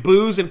fucking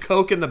booze and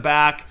Coke in the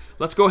back.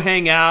 Let's go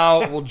hang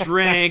out. We'll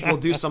drink. We'll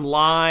do some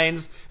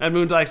lines. And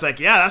Moondog's like,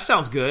 yeah, that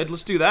sounds good.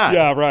 Let's do that.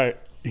 Yeah, right.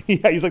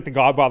 Yeah, he's like the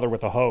Godfather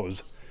with a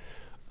hose.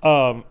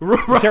 So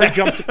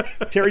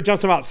Terry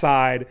jumps him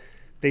outside.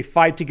 They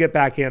fight to get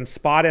back in.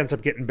 Spot ends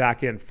up getting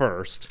back in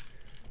first.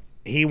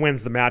 He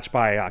wins the match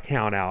by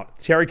count out.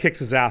 Terry kicks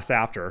his ass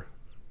after.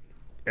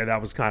 And that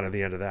was kind of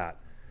the end of that.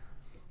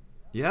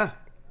 Yeah.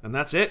 And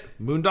that's it.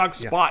 Moondog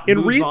Spot In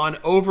moves on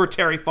over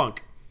Terry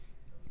Funk.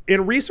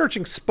 In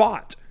researching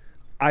Spot,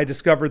 I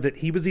discovered that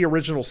he was the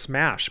original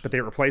Smash, but they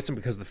replaced him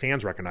because the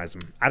fans recognized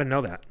him. I didn't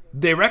know that.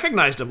 They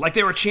recognized him. Like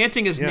they were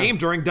chanting his name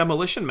during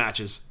demolition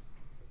matches.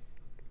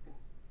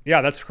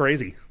 Yeah, that's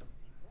crazy.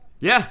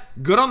 Yeah.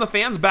 Good on the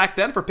fans back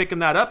then for picking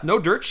that up. No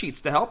dirt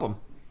sheets to help them.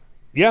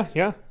 Yeah.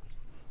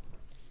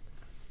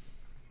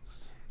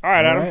 All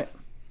right, Adam.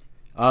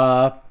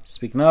 All right.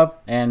 Speaking of,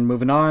 and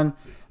moving on,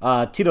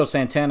 Tito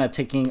Santana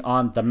taking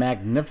on the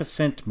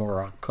Magnificent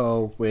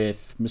Morocco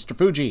with Mr.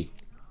 Fuji.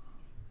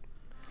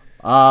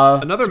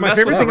 Another my mess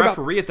favorite with the thing about-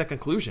 referee at the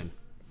conclusion.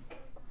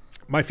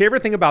 My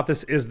favorite thing about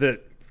this is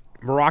that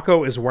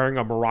Morocco is wearing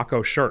a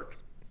Morocco shirt,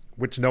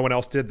 which no one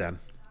else did then.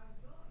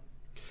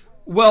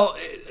 Well,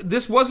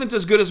 this wasn't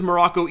as good as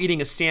Morocco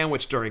eating a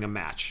sandwich during a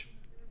match.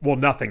 Well,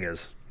 nothing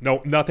is.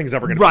 No, nothing's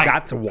ever going to Right.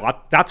 be.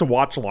 That's a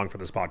watch along for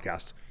this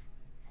podcast.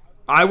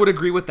 I would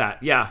agree with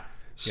that. Yeah.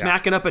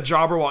 Smacking up a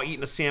jobber while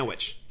eating a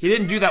sandwich. He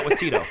didn't do that with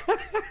Tito.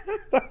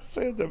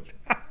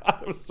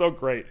 That was so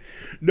great.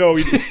 No,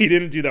 he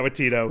didn't do that with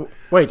Tito.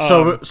 Wait,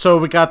 so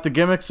we got the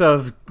gimmicks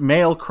of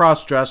male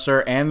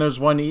crossdresser, and there's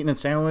one eating a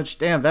sandwich.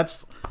 Damn,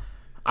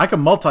 I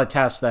can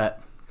multitask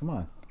that. Come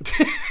on.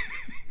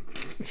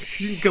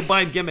 You can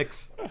combine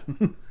gimmicks.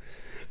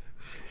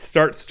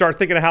 Start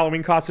thinking of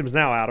Halloween costumes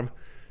now, Adam.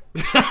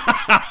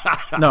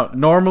 No,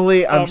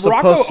 normally I'm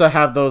Morocco- supposed to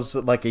have those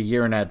like a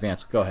year in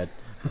advance. Go ahead.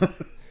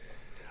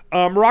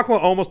 Morocco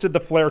almost did the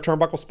Flair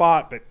turnbuckle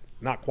spot, but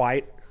not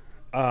quite.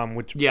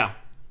 Yeah.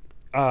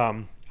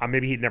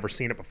 Maybe he'd never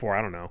seen it before.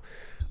 I don't know.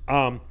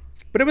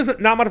 But it was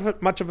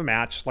not much of a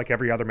match, like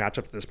every other match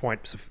up to this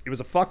point. It was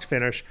a fucked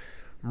finish.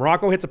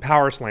 Morocco hits a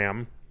power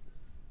slam.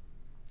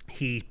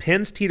 He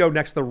pins Tito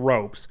next to the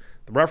ropes.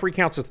 The referee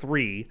counts to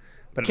 3.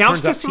 But it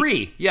Counts turns to out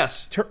 3.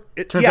 Yes.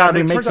 Turns out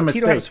he makes a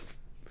mistake.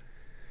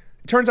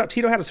 It turns out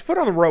Tito had his foot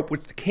on the rope,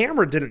 which the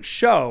camera didn't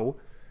show.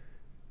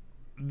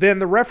 Then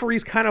the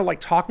referee's kind of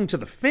like talking to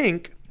the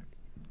Fink,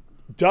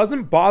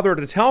 doesn't bother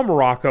to tell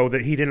Morocco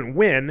that he didn't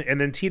win, and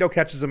then Tito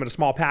catches him in a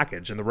small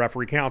package, and the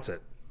referee counts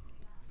it.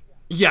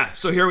 Yeah.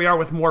 So here we are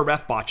with more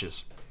ref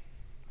botches.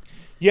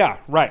 Yeah,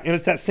 right. And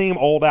it's that same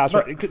old ass.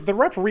 The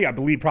referee, I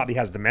believe, probably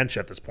has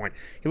dementia at this point.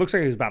 He looks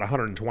like he's about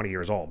 120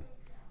 years old.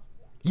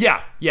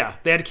 Yeah.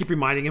 They had to keep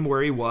reminding him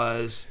where he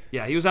was.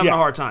 Yeah, he was having a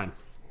hard time.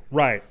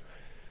 Right.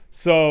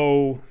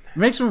 So It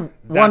makes me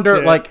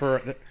wonder, like,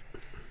 for,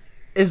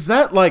 is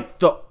that like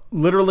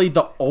literally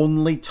the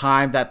only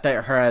time that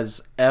there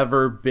has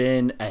ever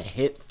been a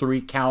hit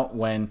 3 count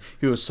when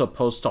he was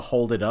supposed to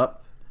hold it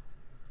up?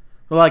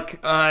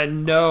 Like,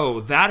 No,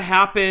 that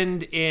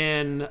happened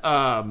in.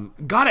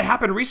 God, it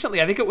happened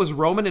recently. I think it was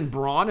Roman and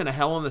Braun in a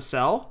Hell in the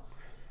Cell.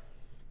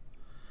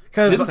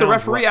 because Didn't the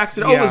referee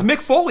accident? Oh, it was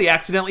Mick Foley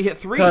accidentally hit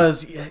 3.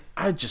 Because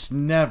I just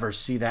never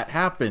see that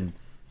happen,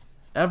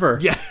 ever.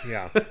 Yeah.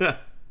 yeah.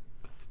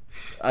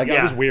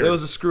 It was weird. It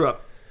was a screw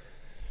up.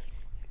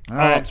 All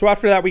right. So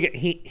after that, we get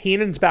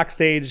Heenan's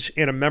backstage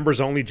in a members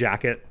only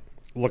jacket,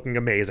 looking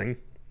amazing.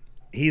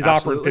 He's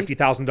Absolutely.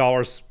 offering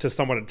 $50,000 to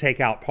someone to take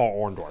out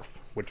Paul Orndorff,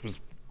 which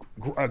was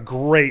a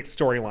great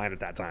storyline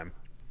at that time.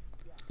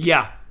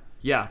 Yeah.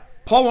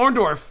 Paul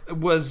Orndorff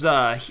was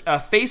a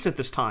face at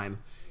this time.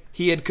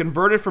 He had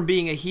converted from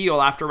being a heel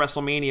after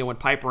WrestleMania when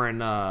Piper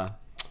and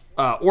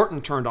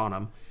Orton turned on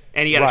him.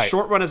 And he had a Right.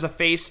 short run as a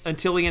face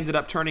until he ended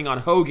up turning on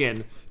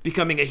Hogan,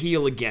 becoming a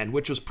heel again,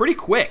 which was pretty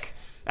quick.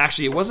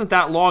 Actually, it wasn't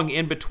that long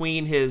in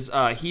between his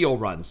heel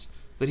runs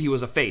that he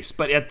was a face.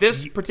 But at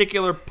this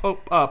particular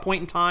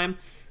point in time,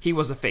 he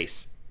was a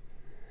face.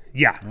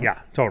 Yeah,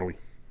 totally.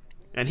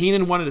 And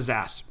Heenan wanted his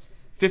ass.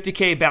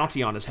 $50K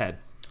bounty on his head.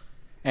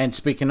 And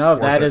speaking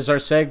of, that it. is our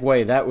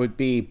segue. That would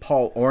be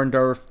Paul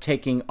Orndorff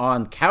taking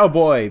on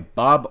Cowboy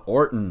Bob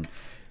Orton.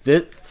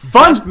 The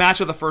fun Best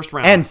match of the first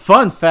round. and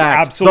fun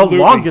fact, Absolutely.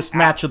 the longest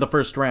match of the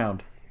first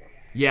round.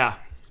 Yeah.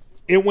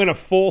 It went a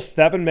full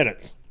 7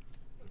 minutes.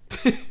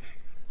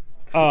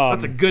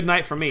 That's a good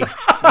night for me.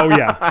 Oh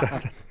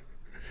yeah,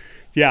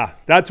 yeah.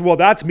 That's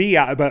me.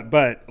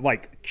 But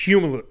like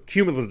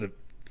cumulative.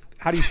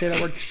 How do you say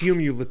that word?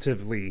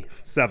 Cumulatively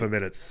 7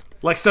 minutes.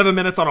 Like 7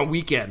 minutes on a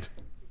weekend.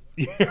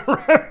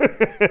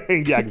 Yeah,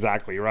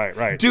 exactly.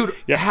 Right. Dude,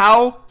 Yeah.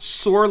 how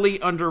sorely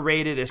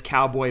underrated is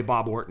Cowboy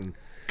Bob Orton?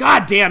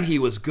 God damn, he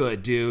was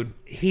good, dude.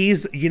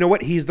 He's, you know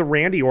what? He's the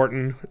Randy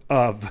Orton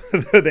of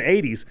the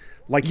 80s.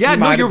 Like, Yeah, he no,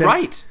 might have you're been-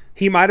 right.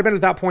 He might have been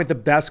at that point the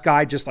best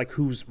guy, just like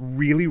who's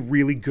really,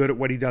 really good at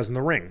what he does in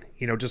the ring.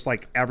 You know, just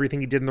like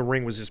everything he did in the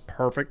ring was just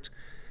perfect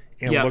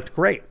and Yeah. looked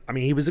great. I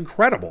mean, he was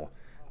incredible.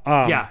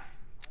 Yeah.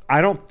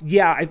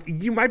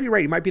 You might be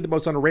right. He might be the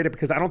most underrated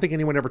because I don't think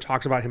anyone ever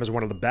talks about him as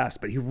one of the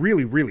best, but he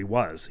really, really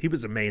was. He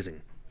was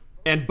amazing.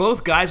 And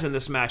both guys in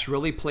this match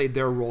really played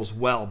their roles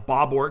well.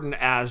 Bob Orton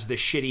as the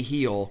shitty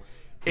heel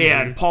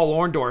and Paul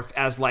Orndorff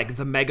as like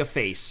the mega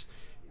face.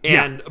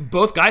 And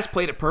both guys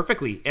played it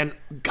perfectly. And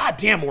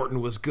goddamn,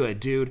 Orton was good,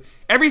 dude.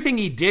 Everything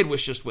he did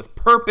was just with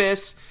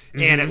purpose,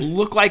 and it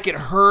looked like it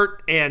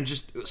hurt, and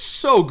just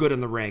so good in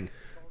the ring.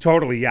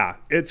 Totally, yeah.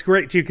 It's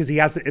great, too, because he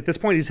has, at this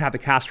point, he's had the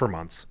cast for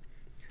months.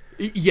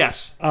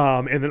 Yes.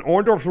 And then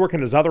Orndorff's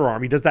working his other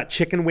arm. He does that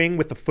chicken wing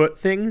with the foot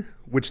thing,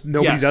 which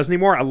nobody Yes. does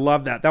anymore. I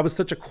love that. That was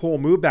such a cool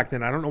move back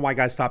then. I don't know why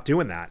guys stopped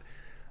doing that.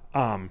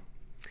 And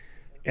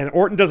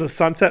Orton does a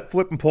sunset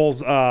flip and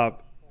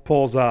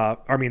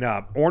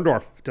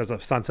Orndorff does a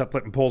sunset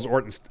flip and pulls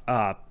Orton's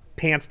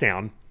pants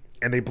down,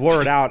 and they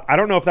blur it out. I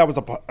don't know if that was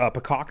a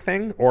Peacock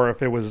thing or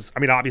if it was, I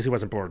mean, obviously it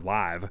wasn't blurred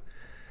live.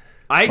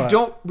 I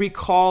don't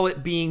recall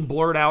it being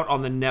blurred out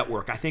on the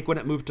network. I think when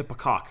it moved to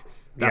Peacock,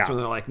 that's Yeah. when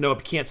they're like, nope,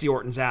 you can't see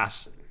Orton's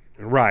ass.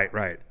 Right.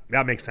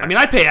 That makes sense. I mean,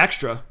 I'd pay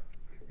extra.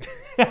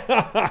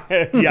 yeah,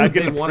 I get They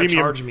the wanna premium,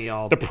 charge me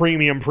all- the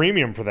premium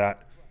for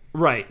that.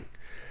 Right.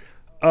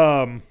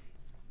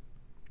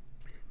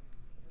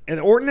 And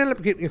Orton ended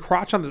up getting a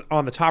crotch on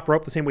the top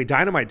rope the same way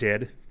Dynamite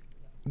did.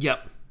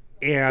 Yep.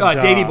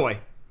 And Davey Boy.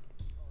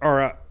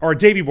 Or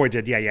Davey Boy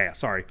did. Yeah.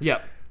 Sorry.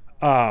 Yep.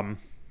 But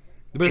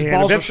his and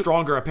balls are eventually-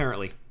 stronger,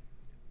 apparently.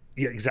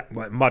 Yeah,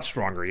 exactly. Much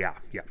stronger. Yeah.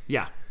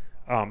 Yeah.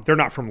 They're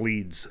not from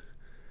Leeds.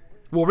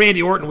 Well,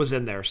 Randy Orton was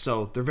in there,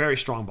 so they're very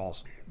strong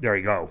balls. There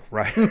you go.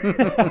 Right.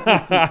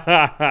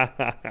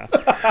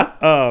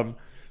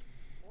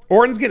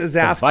 Orton's getting his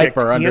ass kicked.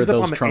 viper He under ends up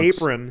those on the trunks.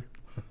 apron.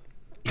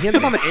 He ends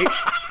up on the apron.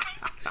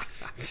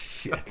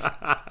 Shit.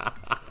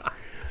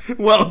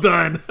 Well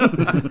done.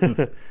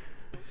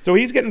 So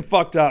he's getting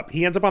fucked up.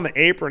 He ends up on the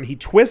apron. He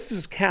twists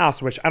his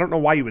cast, which I don't know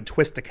why you would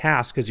twist a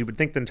cast because you would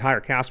think the entire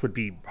cast would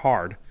be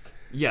hard.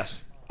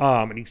 Yes.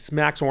 And he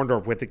smacks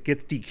Orndorff with it,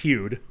 gets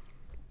DQ'd.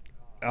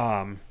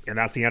 And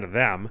that's the end of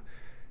them.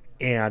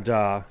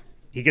 And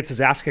he gets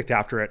his ass kicked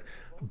after it.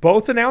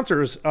 Both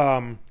announcers,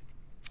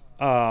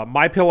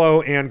 My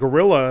Pillow and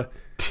Gorilla,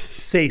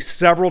 say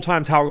several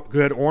times how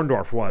good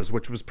Orndorff was,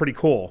 which was pretty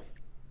cool.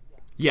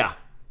 Yeah.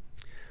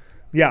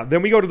 Yeah,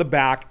 then we go to the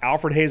back.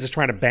 Alfred Hayes is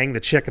trying to bang the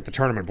chick at the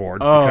tournament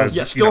board. Oh, because,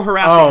 Yeah, you still know,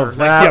 harassing her.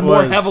 that Like,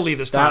 more was- heavily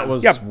this that time.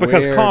 was- Yeah,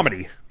 because weird.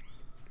 comedy.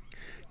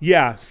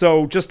 Yeah,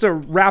 so just to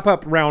wrap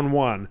up round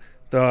one,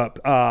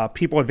 the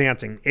people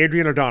advancing: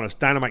 Adrian Adonis,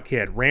 Dynamite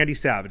Kid, Randy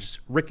Savage,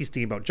 Ricky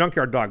Steamboat,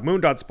 Junkyard Dog,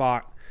 Moondog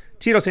Spot,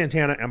 Tito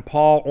Santana, and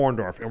Paul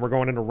Orndorff. And we're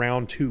going into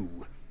round two.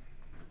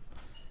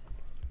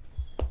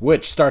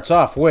 Which starts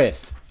off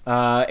with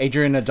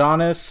Adrian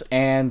Adonis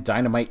and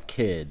Dynamite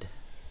Kid.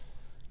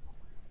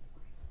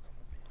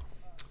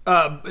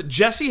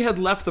 Jesse had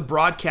left the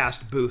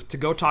broadcast booth to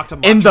go talk to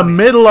Macho In the Man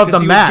middle of 'cause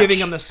the he match. was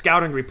giving him the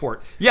scouting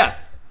report. Yeah,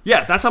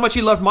 that's how much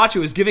he loved Macho. He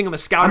was giving him a I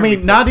scouting mean,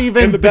 report. not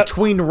even the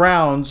between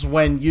rounds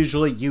when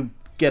usually you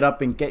get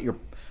up and get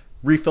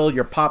refill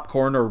your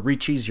popcorn or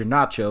re-cheese your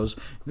nachos.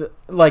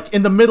 Like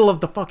in the middle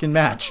of the fucking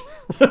match.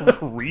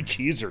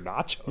 Re-cheese or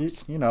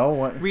nachos? You know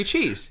what?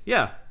 Re-cheese.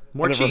 Yeah.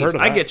 More never cheese. heard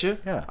of I that. get you.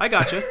 Yeah. I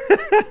got you.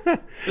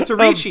 It's a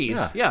re-cheese.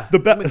 Yeah.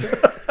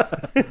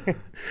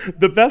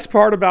 The best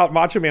part about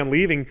Macho Man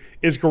leaving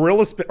is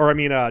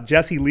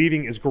Jesse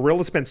leaving is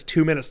Gorilla spends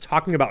 2 minutes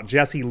talking about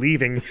Jesse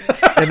leaving,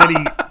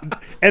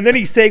 and then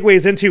he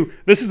segues into,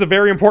 this is a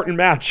very important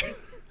match.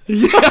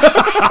 Maybe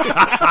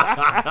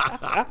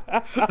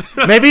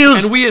he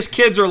was And we as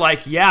kids are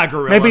like, yeah,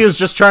 Gorilla. maybe he was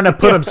just trying to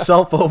put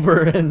himself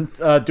over and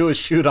do a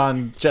shoot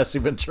on Jesse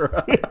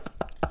Ventura.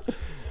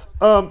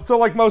 So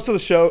like most of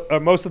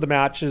the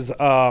matches,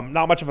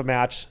 not much of a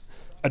match.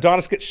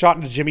 Adonis gets shot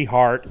into Jimmy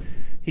Hart.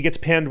 He gets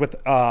pinned with,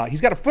 he's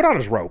got a foot on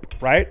his rope,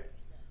 right?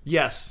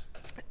 Yes.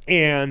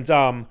 And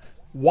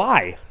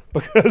why?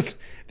 Because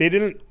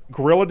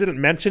Gorilla didn't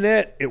mention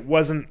it. It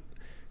wasn't.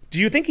 Do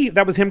you think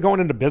that was him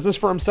going into business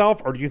for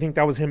himself, or do you think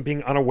that was him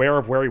being unaware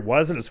of where he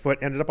was and his foot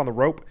ended up on the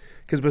rope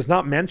because it was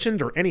not mentioned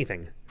or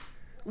anything?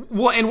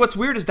 Well, and what's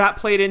weird is that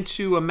played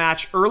into a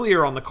match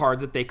earlier on the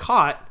card that they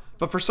caught,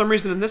 but for some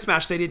reason in this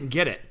match they didn't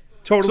get it.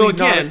 Totally So not-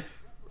 again,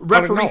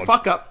 referee acknowledged.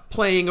 fuck up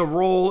playing a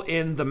role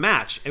in the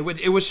match. It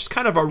was just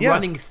kind of a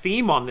running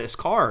theme on this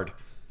card.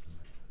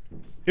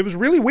 It was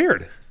really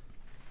weird.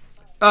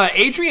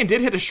 Adrian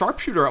did hit a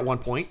sharpshooter at one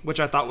point, which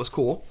I thought was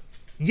cool.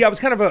 Yeah, it was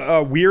kind of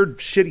a weird,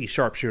 shitty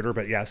sharpshooter,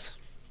 but yes.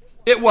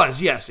 It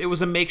was, yes. It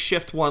was a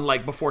makeshift one,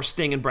 like before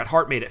Sting and Bret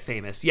Hart made it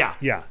famous. Yeah.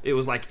 Yeah. It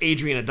was like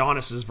Adrian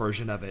Adonis's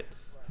version of it.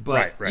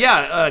 But Right.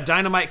 yeah,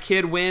 Dynamite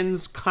Kid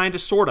wins, kind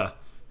of, sort of,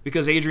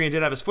 because Adrian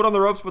did have his foot on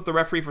the ropes, but the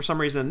referee, for some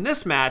reason, in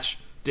this match,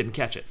 didn't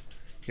catch it.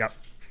 Yep.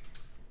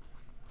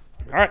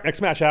 All right,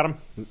 next match, Adam.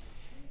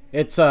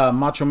 It's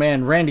Macho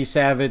Man Randy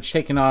Savage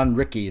taking on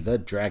Ricky the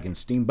Dragon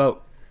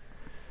Steamboat.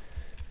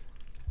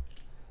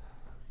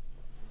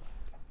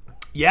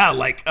 Yeah,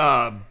 like,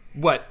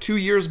 2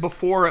 years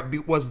before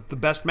it was the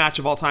best match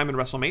of all time in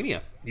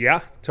WrestleMania.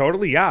 Yeah,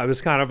 totally. Yeah, it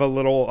was kind of a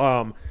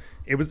little.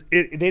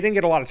 They didn't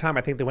get a lot of time.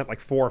 I think they went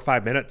like 4 or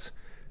 5 minutes,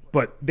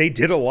 but they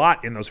did a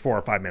lot in those 4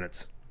 or 5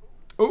 minutes.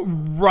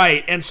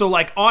 Right, and so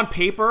like on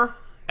paper,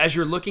 as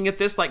you're looking at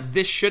this, like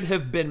this should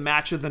have been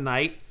match of the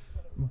night,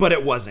 but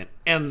it wasn't.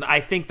 And I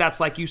think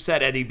that's like you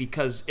said, Eddie,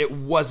 because it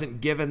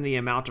wasn't given the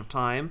amount of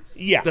time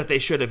that they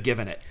should have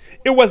given it.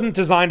 It wasn't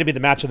designed to be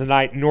the match of the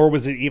night, nor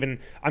was it even.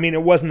 I mean,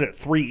 it wasn't at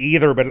 3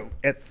 either, but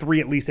at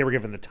 3 at least they were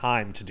given the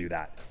time to do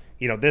that.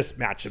 You know, this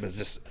match, it was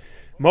just.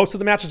 Most of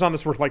the matches on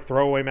this were like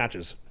throwaway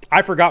matches.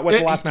 I forgot what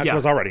the last match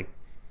was already.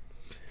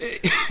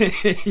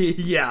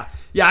 Yeah.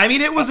 I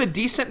mean, it was a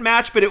decent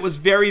match, but it was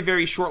very,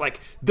 very short. Like,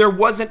 there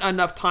wasn't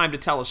enough time to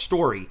tell a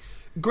story.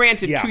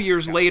 Granted, 2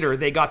 years later,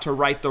 they got to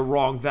right the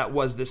wrong that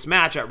was this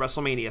match at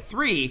WrestleMania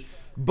 3,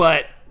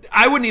 but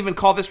I wouldn't even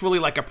call this really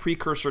like a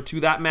precursor to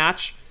that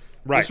match.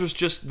 Right. This was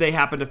just they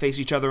happened to face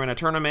each other in a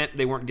tournament.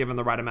 They weren't given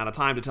the right amount of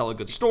time to tell a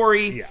good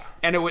story. Yeah.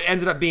 And it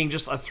ended up being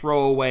just a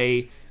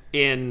throwaway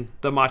in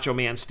the Macho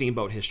Man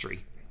Steamboat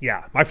history.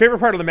 Yeah. My favorite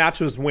part of the match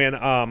was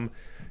when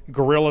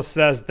Gorilla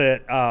says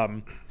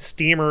that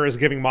Steamer is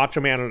giving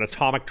Macho Man an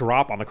atomic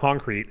drop on the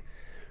concrete,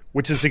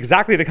 which is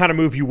exactly the kind of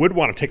move you would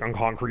want to take on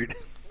concrete.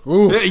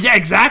 Ooh. Yeah,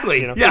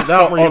 exactly. You know? Yeah.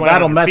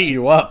 That'll mess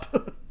you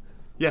up.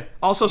 Yeah.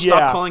 Also,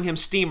 stop calling him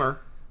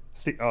Steamer.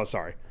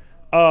 Sorry.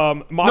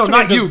 No,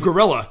 not you,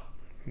 Gorilla.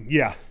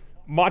 Yeah.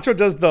 Macho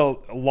does the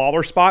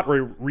Lawler spot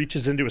where he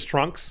reaches into his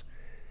trunks,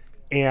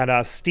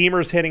 and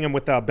Steamer's hitting him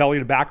with belly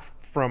to back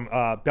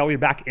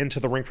into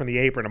the ring from the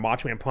apron, and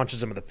Macho Man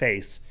punches him in the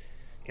face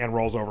and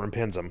rolls over and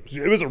pins him.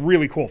 It was a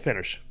really cool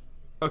finish.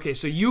 Okay,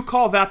 so you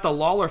call that the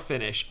Lawler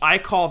finish. I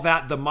call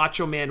that the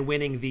Macho Man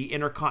winning the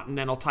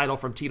Intercontinental title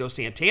from Tito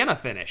Santana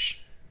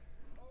finish.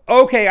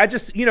 Okay, I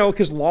just,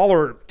 because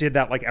Lawler did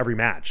that like every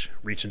match,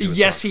 reaching to his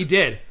trunks. He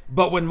did.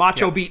 But when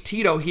Macho beat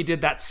Tito, he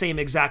did that same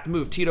exact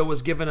move. Tito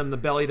was giving him the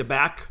belly to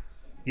back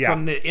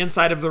from the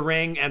inside of the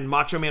ring, and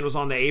Macho Man was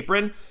on the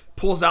apron,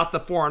 pulls out the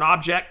foreign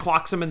object,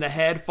 clocks him in the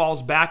head,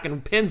 falls back,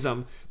 and pins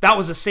him. That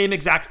was the same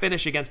exact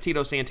finish against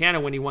Tito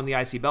Santana when he won the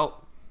IC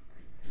belt.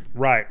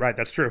 Right,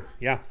 that's true.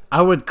 Yeah.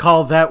 I would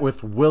call that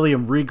with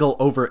William Regal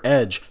over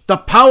Edge. The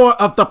power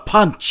of the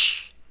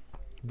punch.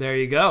 There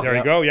you go. There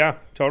you go, yeah,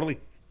 totally.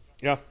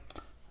 Yeah.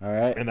 All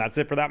right. And that's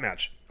it for that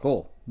match.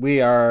 Cool. We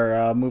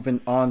are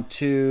moving on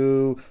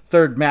to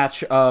third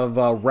match of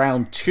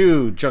round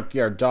 2.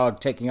 Junkyard Dog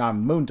taking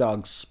on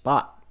Moondog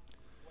Spot.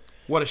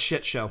 What a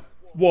shit show.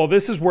 Well,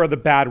 this is where the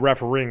bad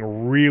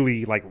refereeing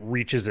really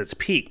reaches its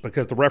peak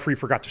because the referee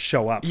forgot to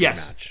show up for the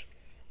match.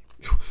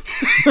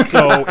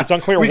 So it's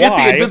unclear why. We get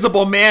the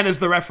Invisible Man as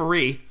the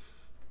referee.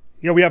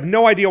 We have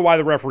no idea why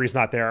the referee's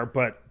not there,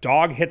 but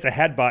Dog hits a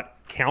headbutt,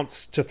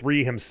 counts to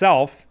 3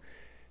 himself,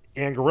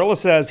 and Gorilla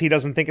says he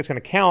doesn't think it's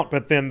going to count,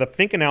 but then the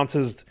Fink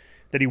announces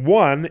that he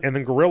won, and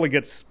then Gorilla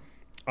gets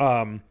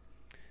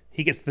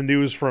he gets the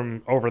news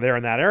from over there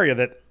in that area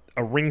that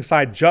a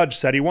ringside judge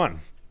said he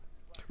won.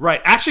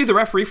 Right. Actually, the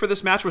referee for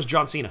this match was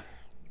John Cena.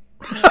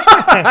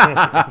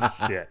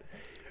 Shit.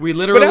 We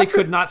literally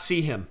could not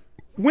see him.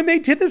 When they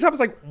did this, I was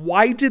like,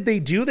 why did they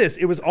do this?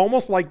 It was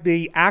almost like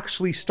they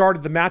actually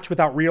started the match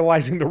without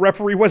realizing the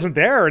referee wasn't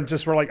there and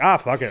just were like,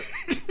 fuck it.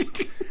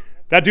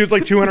 That dude's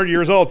like 200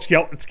 years old.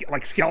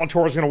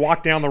 Skeletor's going to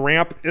walk down the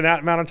ramp in that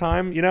amount of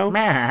time,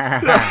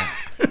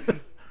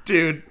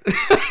 Dude.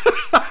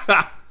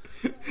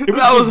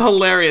 That was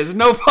hilarious.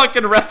 No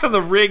fucking ref in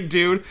the ring,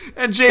 dude.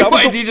 And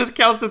JYD just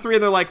counts to 3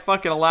 and they're like,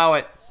 fucking allow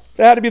it.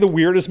 That had to be the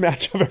weirdest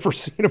match I've ever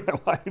seen in my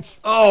life.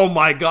 Oh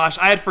my gosh.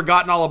 I had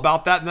forgotten all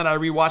about that, and then I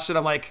rewatched it.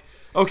 I'm like,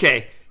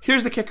 okay,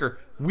 here's the kicker.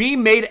 We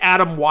made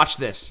Adam watch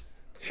this.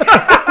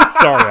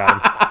 Sorry,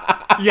 Adam.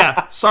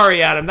 Yeah,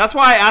 sorry, Adam. That's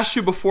why I asked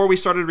you before we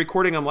started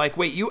recording. I'm like,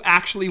 wait, you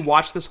actually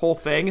watched this whole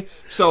thing?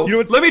 So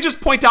let me just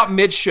point out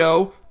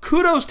mid-show,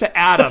 kudos to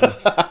Adam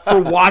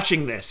for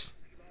watching this.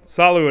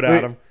 Salute,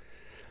 Adam.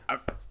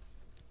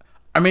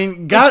 I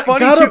mean,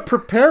 gotta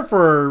prepare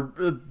for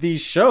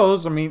these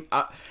shows. I mean,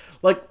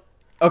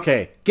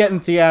 okay, getting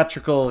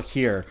theatrical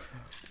here.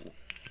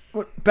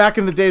 Back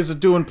in the days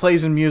of doing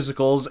plays and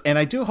musicals, and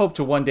I do hope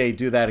to one day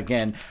do that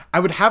again, I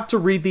would have to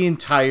read the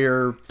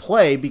entire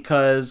play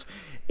because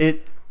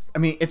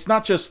it's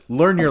not just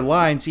learn your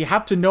lines. You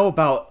have to know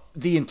about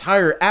the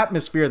entire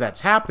atmosphere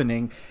that's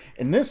happening.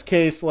 In this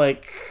case,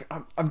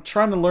 I'm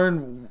trying to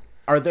learn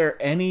are there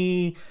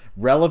any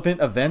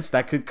relevant events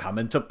that could come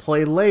into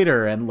play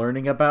later and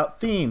learning about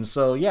themes?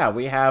 So yeah,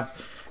 we have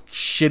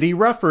shitty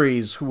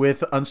referees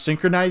with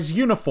unsynchronized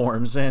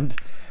uniforms and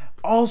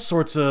all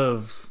sorts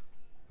of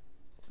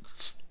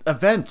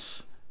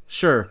events.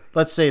 Sure,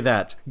 let's say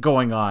that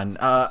going on.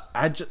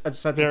 I just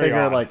have to Very figure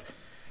odd. like,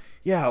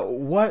 yeah,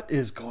 what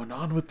is going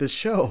on with this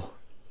show?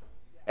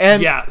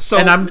 And Yeah, so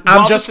and I'm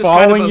while just this is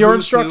kind of following a your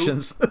who's who-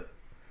 instructions.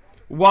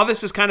 While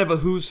this is kind of a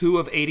who's who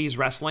of 80s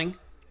wrestling,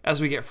 as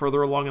we get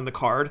further along in the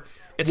card,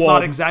 it's Well-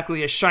 not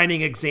exactly a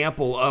shining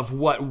example of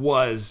what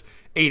was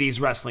 80s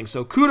wrestling.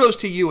 So kudos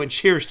to you and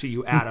cheers to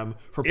you, Adam,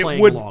 for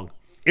playing along.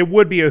 It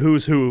would be a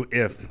who's who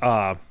if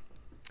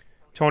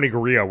Tony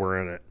Gurria were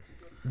in it.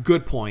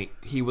 Good point.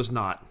 He was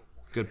not.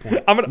 Good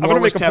point. I'm gonna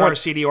was make a Ted point.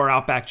 Arcidi or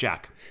Outback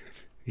Jack.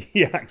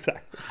 Yeah,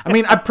 exactly. I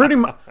mean, I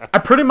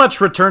pretty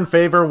much return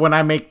favor when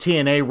I make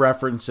TNA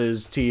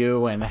references to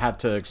you and have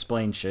to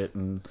explain shit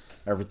and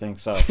everything.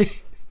 So,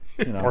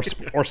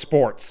 Or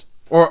sports.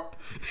 or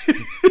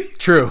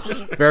true,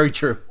 very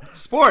true.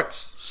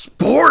 Sports.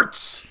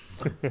 Sports.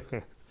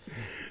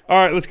 All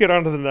right, let's get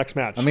on to the next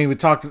match. I mean, we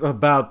talked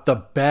about the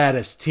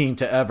baddest team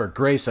to ever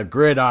grace a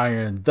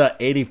gridiron, the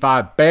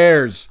 '85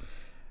 Bears.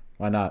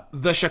 Why not?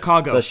 The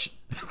Chicago. The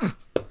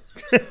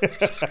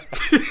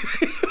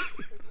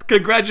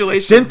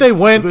Congratulations. Didn't they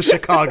win? The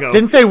Chicago.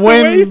 Didn't they the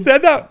way he win?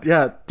 said that,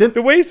 Yeah.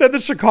 the way he said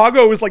that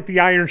Chicago was like the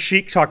Iron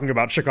Sheik talking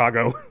about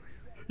Chicago.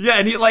 Yeah,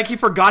 and he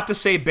forgot to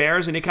say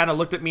Bears, and he kind of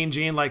looked at me and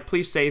Gene like,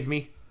 please save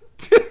me.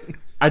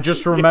 I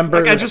just remember.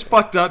 Like, I just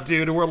fucked up,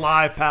 dude, and we're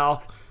live,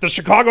 pal. The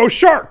Chicago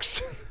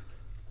Sharks.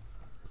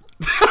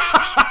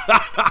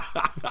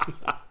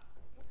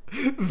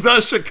 The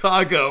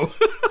Chicago.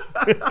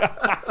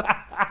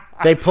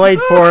 They played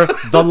for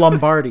the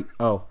Lombardi.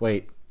 Oh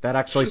wait, that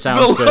actually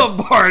sounds The good.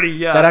 Lombardi,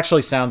 yeah. That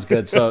actually sounds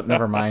good. So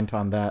never mind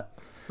on that.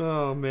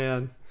 Oh,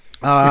 man.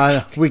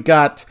 We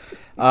got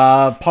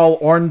Paul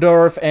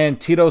Orndorff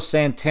and Tito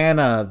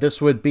Santana.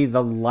 This would be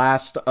the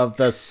last of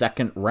the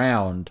second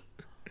round.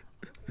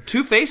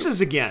 Two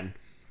faces again.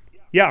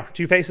 Yeah,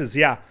 two faces.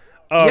 Yeah.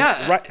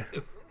 Yeah. Right.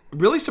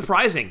 Really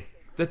surprising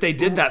that they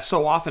did that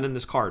so often in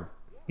this card.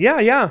 Yeah.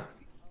 Yeah.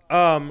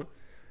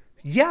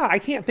 Yeah. I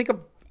can't think of.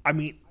 I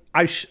mean,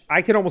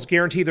 I can almost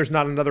guarantee there's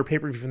not another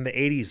pay-per-view from the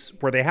 '80s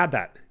where they had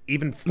that.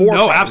 Even four.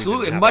 No, probably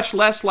absolutely. didn't have Much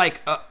less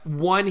like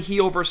one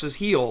heel versus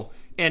heel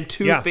and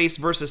two Yeah. face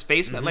versus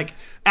face. Like,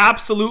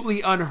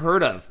 absolutely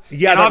unheard of.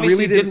 Yeah, and that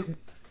obviously really didn't-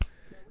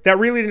 that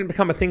really didn't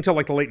become a thing till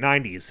like the late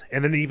 '90s,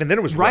 and then even then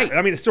it was Right. rare.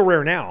 I mean, it's still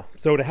rare now.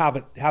 So to have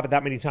it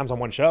that many times on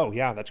one show,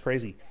 yeah, that's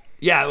crazy.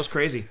 Yeah, it was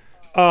crazy.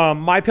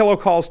 My Pillow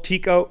calls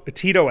Tito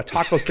a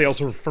taco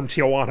salesman from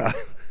Tijuana.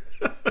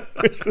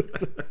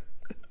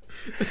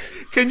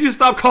 Can you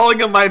stop calling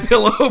him my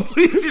pillow,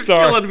 please? You're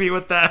Sorry. killing me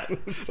with that.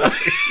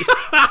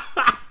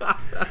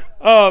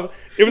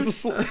 It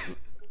was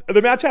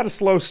the match had a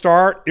slow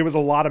start. It was a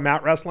lot of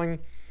mat wrestling.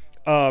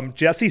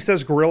 Jesse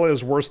says Gorilla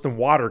is worse than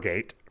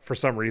Watergate for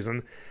some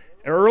reason.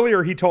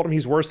 Earlier, he told him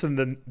he's worse than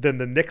the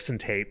Nixon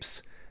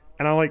tapes,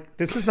 and I'm like,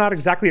 this is not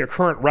exactly a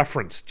current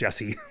reference,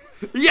 Jesse.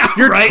 Yeah,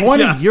 You're right?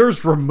 20 Yeah.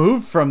 years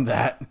removed from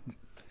that.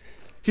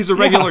 He's a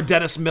regular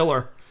Dennis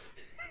Miller.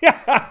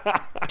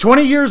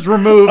 20 years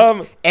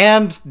removed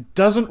and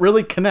doesn't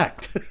really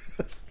connect.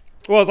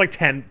 Well, it's like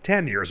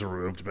 10 years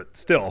removed, but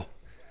still.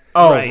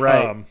 Oh, Right.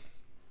 right.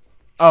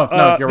 Oh,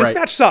 no, you're this right.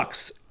 match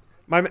sucks.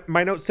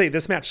 My notes say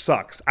this match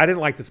sucks. I didn't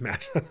like this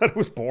match. I thought it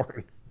was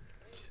boring.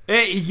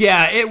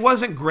 It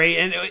wasn't great,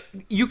 and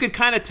you could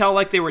kind of tell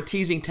like they were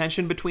teasing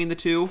tension between the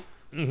two.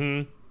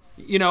 Mm-hmm.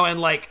 You know, and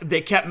like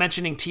they kept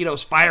mentioning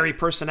Tito's fiery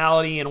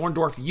personality, and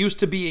Orndorff used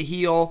to be a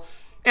heel,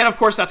 and of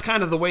course that's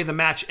kind of the way the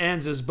match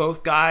ends. Is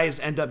both guys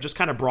end up just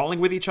kind of brawling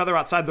with each other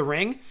outside the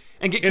ring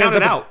and get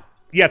counted out.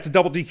 Yeah, it's a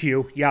double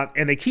DQ. Yeah,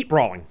 and they keep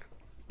brawling,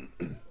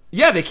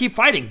 Yeah, they keep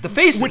fighting the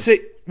faces.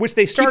 which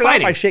they started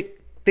out by fighting.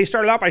 They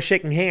started out by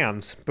shaking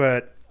hands,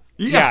 but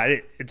Yeah.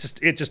 it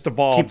just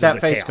evolved. Keep that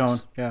into face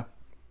chaos. going. Yeah.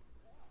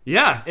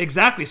 Yeah,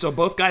 exactly. So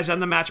both guys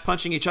end the match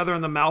punching each other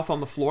in the mouth on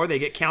the floor. They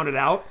get counted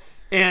out,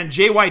 and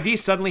JYD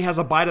suddenly has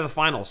a bite of the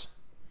finals.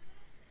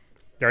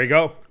 There you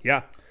go.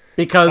 Yeah.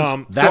 Because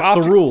So that's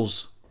after- the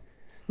rules.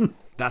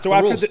 That's So the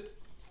after rules.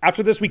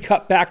 after this, we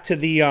cut back to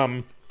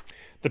the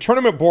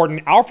tournament board,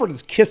 and Alfred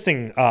is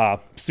kissing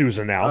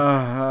Susan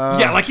now.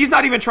 Yeah, like he's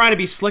not even trying to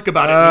be slick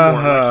about it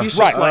anymore. Like he's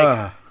just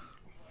like,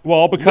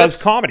 Well, because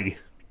let's- comedy.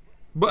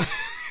 but,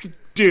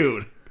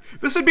 dude,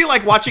 this would be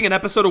like watching an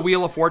episode of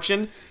Wheel of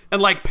Fortune,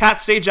 and like Pat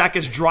Sajak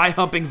is dry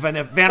humping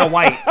Vanna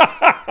White.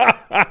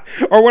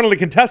 Or one of the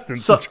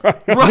contestants.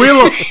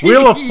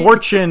 Wheel of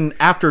Fortune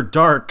After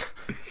Dark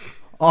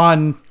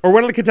on. Or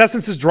one of the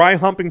contestants is dry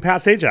humping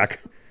Pat Sajak.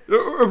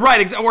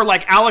 Right, or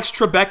like Alex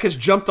Trebek has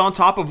jumped on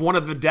top of one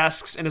of the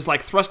desks and is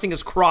like thrusting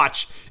his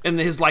crotch in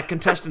his like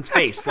contestant's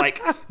face.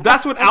 Like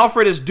that's what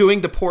Alfred is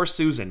doing to poor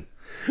Susan.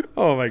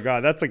 Oh my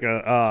god, that's like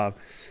a.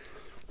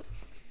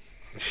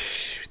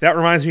 That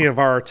reminds me of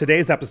our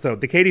today's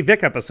episode, the Katie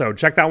Vick episode.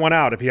 Check that one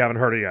out if you haven't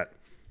heard it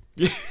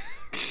yet.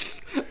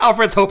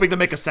 Alfred's hoping to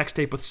make a sex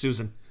tape with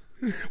Susan.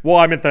 Well,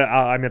 I meant the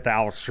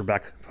Alex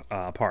Trebek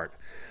part.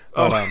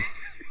 But,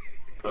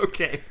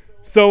 Okay.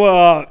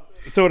 So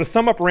to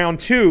sum up round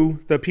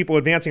 2, the people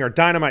advancing are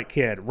Dynamite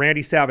Kid,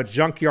 Randy Savage,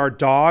 Junkyard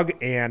Dog,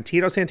 and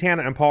Tito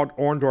Santana and Paul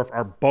Orndorff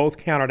are both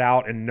counted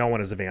out, and no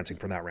one is advancing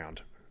from that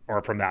round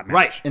or from that match.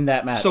 Right. In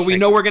that match. So we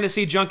know we're going to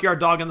see Junkyard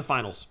Dog in the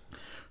finals.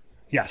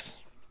 Yes.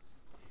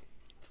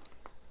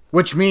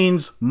 Which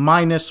means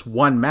minus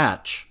 1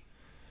 match.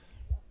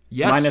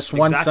 Yes. Minus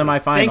 1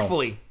 semifinal.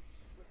 Thankfully.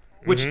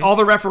 Which all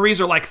the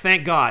referees are like,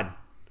 thank God.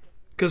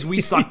 Because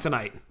we suck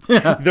tonight.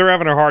 They're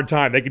having a hard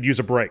time. They could use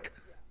a break.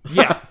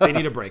 Yeah, they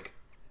need a break.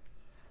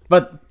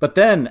 But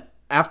then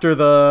after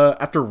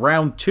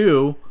round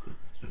 2,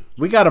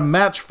 we got a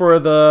match for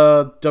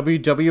the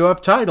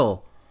WWF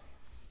title.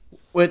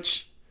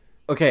 Which,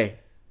 okay,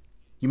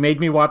 you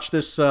made me watch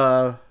this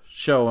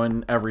show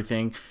and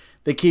everything.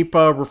 They keep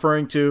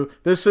referring to,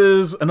 this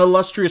is an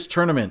illustrious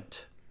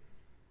tournament.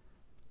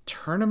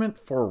 Tournament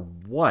for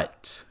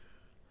what?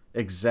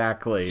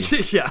 Exactly.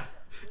 Yeah.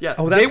 Yeah.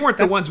 Oh, they weren't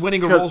the ones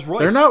winning a Rolls Royce.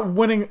 They're not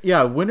winning.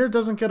 Yeah, winner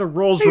doesn't get a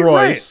Rolls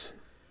Royce.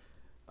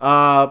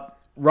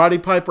 Roddy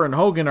Piper and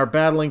Hogan are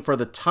battling for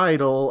the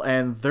title,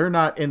 and they're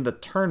not in the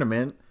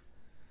tournament.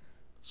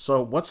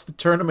 So what's the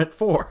tournament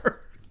for?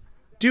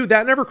 Dude,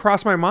 that never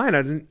crossed my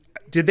mind.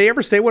 Did they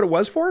ever say what it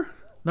was for?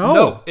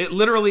 No, it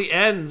literally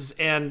ends,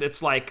 and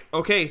it's like,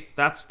 okay,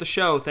 that's the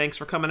show. Thanks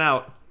for coming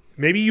out.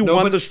 Maybe you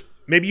won the.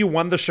 Maybe you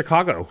won the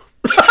Chicago.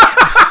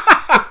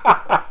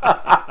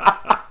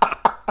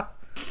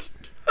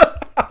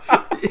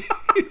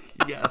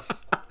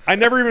 Yes. I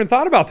never even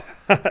thought about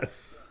that.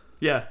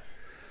 Yeah.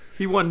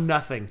 He won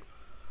nothing.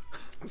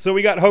 So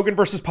we got Hogan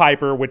versus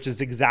Piper, which is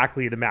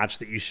exactly the match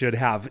that you should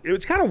have. It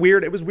was kind of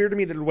weird. It was weird to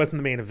me that it wasn't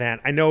the main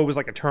event. I know it was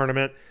like a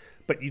tournament,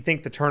 but you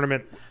think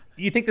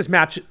this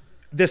match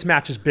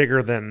is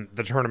bigger than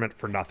the tournament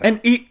for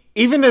nothing. And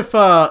even if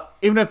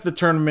the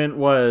tournament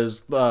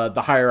was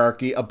the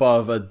hierarchy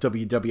above a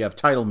WWF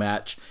title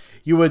match,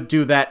 you would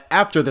do that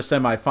after the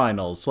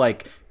semifinals,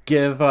 like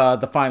give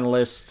the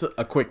finalists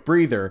a quick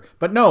breather.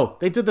 But no,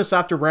 they did this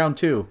after round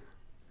 2.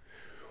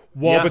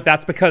 Well, Yeah. but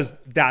that's because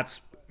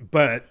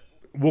but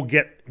we'll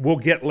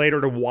get later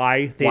to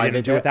why they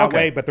didn't do it that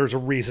way. But there's a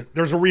reason.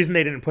 There's a reason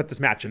they didn't put this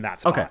match in that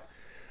spot.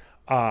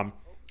 Okay.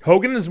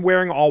 Hogan is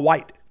wearing all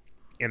white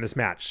in this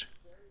match.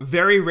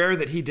 Very rare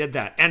that he did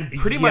that. And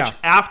pretty much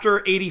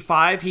after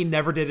 85, he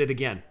never did it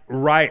again.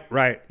 Right.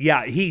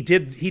 Yeah, he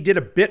did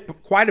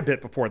quite a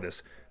bit before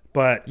this.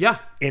 But Yeah.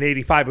 in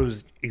 85, it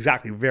was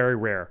exactly very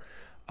rare.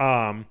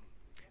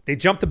 They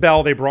jump the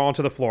bell. They brawl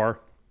onto the floor.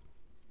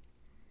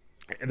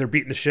 And they're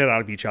beating the shit out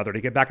of each other to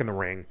get back in the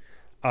ring.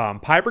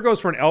 Piper goes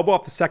for an elbow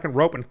off the second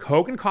rope, and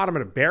Hogan caught him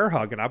in a bear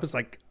hug. And I was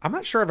like, I'm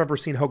not sure I've ever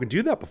seen Hogan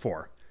do that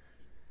before.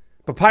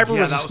 But Piper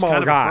was a that smaller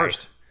kind of guy. a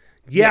first.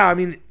 Yeah, I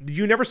mean,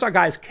 you never saw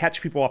guys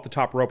catch people off the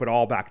top rope at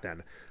all back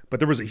then. But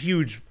there was a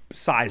huge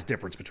size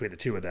difference between the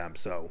two of them.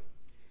 So,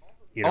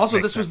 Also,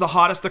 it makes this was sense. the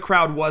hottest the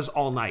crowd was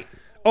all night.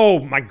 Oh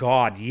my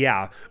God,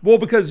 yeah. Well,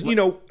 because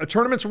a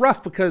tournament's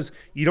rough because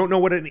you don't know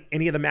what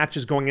any of the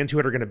matches going into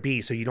it are going to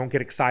be, so you don't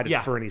get excited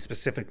for any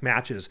specific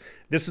matches.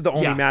 This is the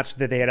only match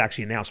that they had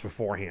actually announced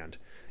beforehand,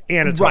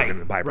 and it's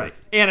Hogan and Piper. Right,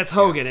 and it's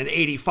Hogan in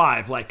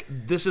 '85. Like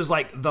this is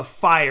like the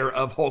fire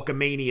of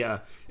Hulkamania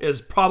is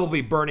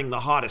probably burning the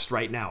hottest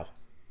right now.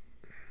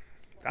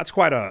 That's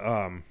quite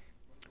a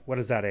what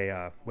is that?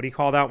 What do you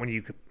call that when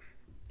you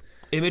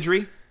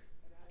Imagery,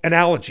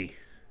 analogy?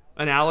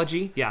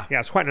 analogy, yeah, Yeah,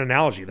 it's quite an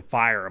analogy. The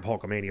fire of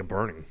Hulkamania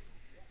burning.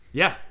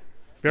 yeah.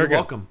 Very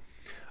You're good.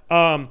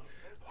 welcome.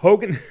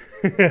 Hogan,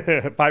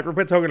 Piper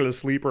puts Hogan in a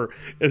sleeper,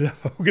 and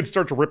Hogan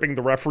starts ripping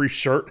the referee's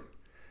shirt.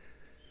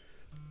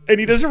 And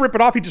he doesn't rip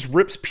it off; he just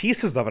rips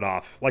pieces of it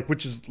off,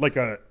 which is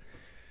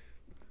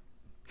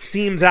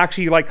seems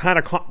actually like kind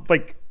of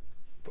like.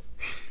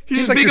 He's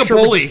just like being your a shirt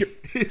would bully. just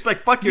He's like,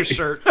 fuck your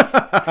shirt.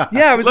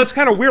 Yeah, it was just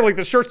kind of weird. Like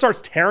the shirt starts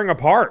tearing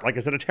apart. Like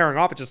instead of tearing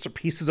off, it just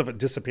pieces of it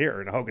disappear.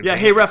 And Hogan's Yeah,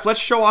 like, hey ref, let's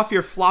show off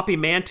your floppy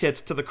man tits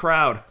to the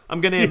crowd.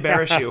 I'm gonna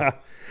embarrass you.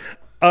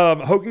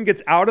 Hogan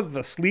gets out of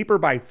the sleeper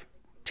by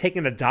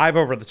taking a dive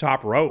over the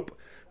top rope,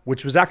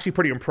 which was actually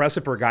pretty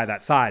impressive for a guy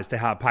that size to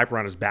have Piper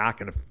on his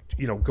back and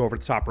go over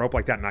the top rope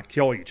like that and not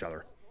kill each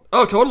other.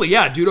 Oh, totally.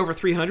 Yeah, dude over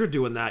 300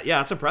 doing that. Yeah,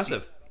 that's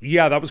impressive.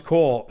 Yeah, that was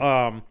cool.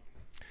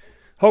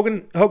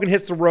 Hogan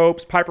hits the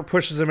ropes. Piper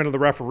pushes him into the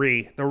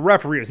referee. The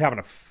referee was having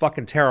a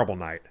fucking terrible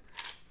night.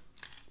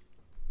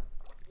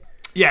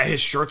 Yeah, his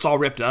shirt's all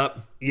ripped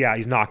up. Yeah,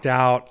 he's knocked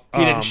out.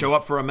 He didn't show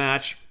up for a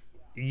match.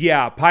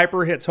 Yeah,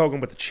 Piper hits Hogan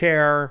with a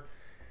chair,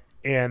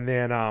 and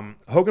then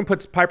Hogan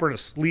puts Piper in a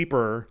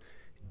sleeper,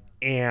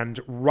 and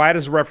right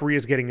as the referee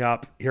is getting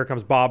up, here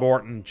comes Bob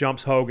Orton,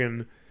 jumps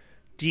Hogan,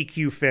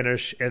 DQ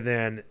finish, and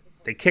then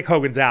they kick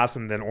Hogan's ass,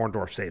 and then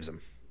Orndorff saves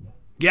him.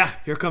 Yeah,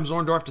 here comes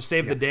Orndorff to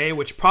save the day,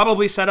 which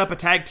probably set up a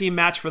tag team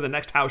match for the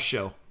next house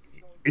show.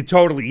 It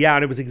totally, yeah,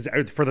 and it was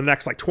for the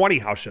next 20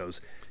 house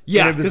shows.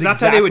 Yeah, because that's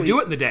how they would do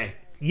it in the day.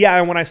 Yeah,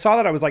 and when I saw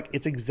that, I was like,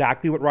 it's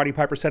exactly what Roddy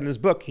Piper said in his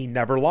book. He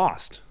never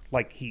lost.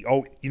 You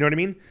know what I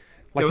mean?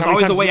 There was how many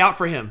always a times way he- out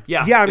for him.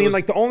 Yeah. Yeah, I it mean, was-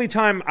 like the only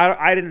time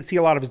I didn't see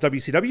a lot of his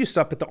WCW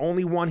stuff, but the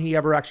only one he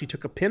ever actually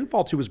took a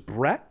pinfall to was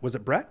Brett. Was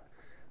it Brett?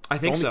 I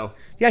think so.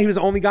 Yeah, he was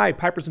the only guy,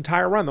 Piper's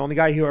entire run. The only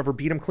guy who ever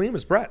beat him clean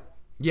was Brett.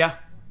 Yeah.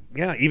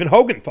 Yeah, even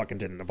Hogan fucking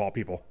didn't, of all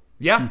people.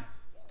 Yeah.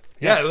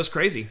 Yeah, it was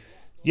crazy.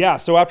 Yeah,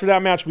 so after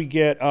that match, we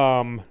get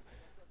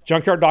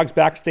Junkyard Dog's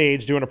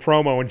backstage doing a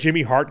promo, and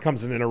Jimmy Hart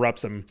comes and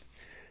interrupts him.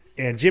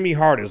 And Jimmy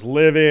Hart is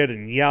livid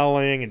and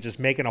yelling and just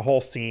making a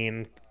whole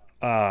scene.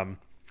 And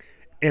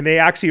they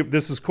actually,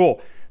 this is cool.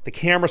 The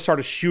camera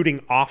started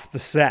shooting off the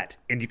set,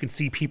 and you can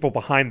see people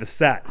behind the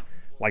set,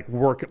 like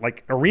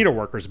arena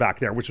workers back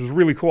there, which was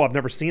really cool. I've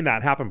never seen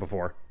that happen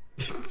before.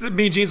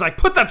 Mean Gene's like,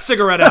 put that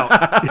cigarette out.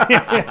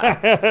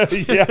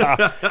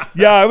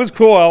 Yeah, it was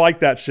cool. I like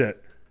that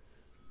shit.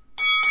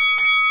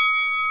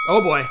 Oh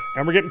boy.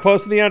 And we're getting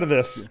close to the end of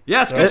this.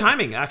 Yeah, it's good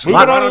timing, actually.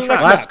 Moving Right on on to the track.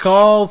 next Last match.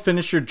 call,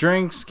 finish your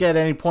drinks, get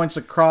any points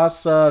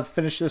across,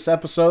 finish this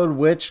episode,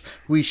 which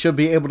we should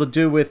be able to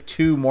do with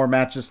 2 more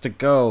matches to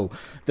go.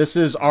 This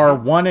is our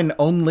one and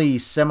only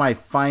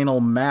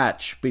semifinal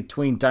match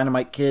between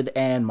Dynamite Kid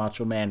and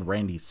Macho Man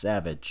Randy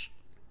Savage.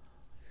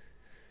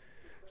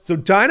 So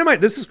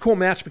Dynamite, this is a cool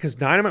match because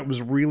Dynamite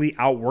was really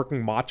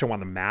outworking Macho on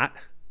the mat.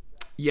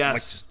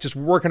 Yes. Just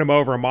working him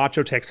over, and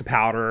Macho takes the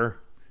powder.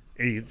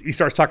 He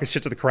starts talking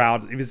shit to the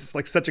crowd. He was just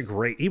like such a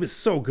great. He was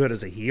so good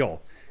as a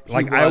heel.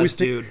 Like was, I always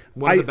dude. think,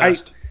 One of the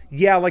best.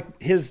 Yeah, like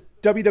his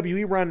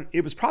WWE run,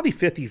 it was probably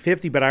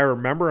 50-50, but I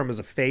remember him as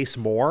a face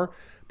more.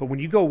 But when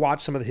you go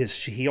watch some of his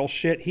heel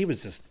shit, he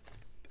was just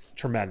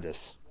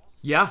tremendous.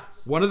 Yeah,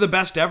 one of the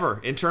best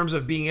ever in terms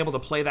of being able to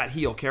play that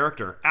heel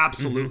character.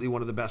 Absolutely one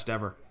of the best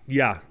ever.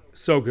 Yeah,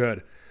 so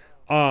good.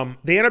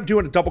 They ended up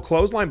doing a double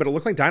clothesline, but it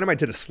looked like Dynamite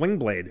did a sling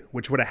blade,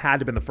 which would have had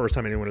to been the first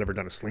time anyone had ever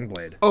done a sling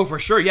blade. Oh, for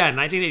sure. Yeah, in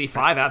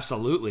 1985,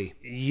 absolutely.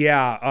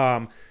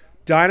 Yeah,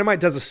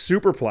 Dynamite does a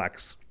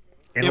superplex.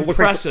 And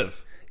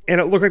Impressive. It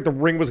looked like the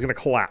ring was going to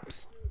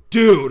collapse.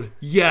 Dude,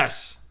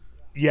 yes.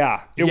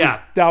 Yeah,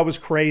 that was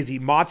crazy.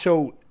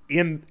 Macho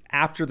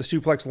after the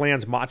suplex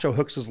lands, Macho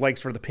hooks his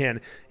legs for the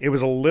pin. It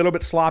was a little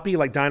bit sloppy.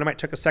 Like Dynamite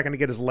took a second to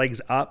get his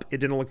legs up. It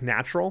didn't look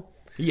natural.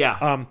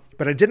 Yeah.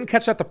 But I didn't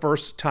catch that the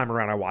first time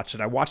around I watched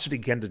it. I watched it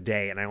again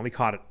today, and I only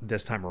caught it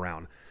this time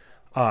around.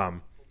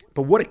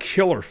 But what a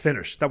killer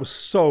finish. That was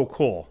so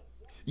cool.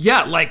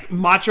 Yeah, like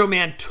Macho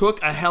Man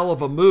took a hell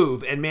of a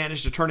move and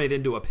managed to turn it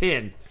into a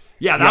pin.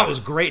 Yeah, that was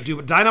great, dude.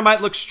 But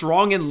Dynamite looked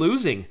strong in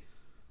losing.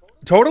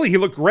 Totally. He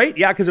looked great.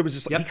 Yeah, because it was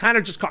just, Yep. he kind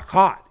of just got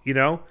caught, you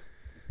know?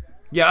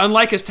 Yeah,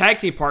 unlike his tag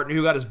team partner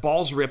who got his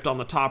balls ripped on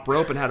the top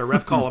rope and had a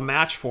ref call a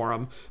match for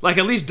him. Like,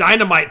 at least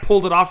Dynamite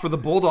pulled it off for the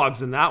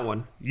Bulldogs in that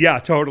one. Yeah,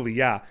 totally.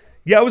 Yeah.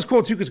 Yeah, it was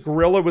cool too because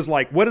Gorilla was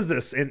like, "What is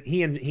this?" And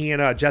he and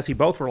Jesse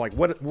both were like,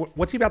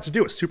 "What's he about to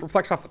do? A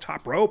superplex off the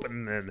top rope?"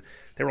 And then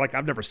they were like,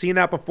 "I've never seen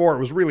that before." It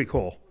was really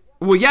cool.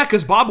 Well, yeah,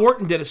 because Bob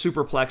Orton did a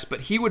superplex,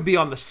 but he would be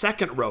on the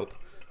second rope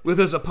with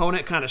his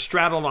opponent kind of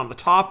straddled on the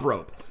top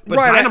rope. But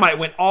Right, Dynamite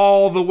went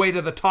all the way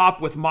to the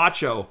top with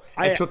Macho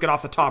and I- took it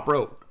off the top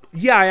rope.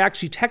 Yeah, I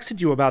actually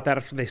texted you about that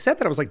after they said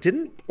that. I was like,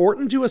 "Didn't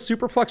Orton do a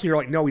superplex?" And you're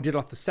like, "No, he did it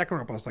off the second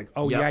rope." I was like,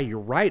 "Oh Yep. yeah, you're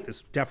right.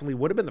 This definitely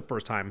would have been the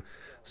first time."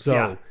 So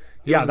Yeah,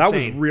 yeah, was that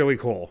was insane. really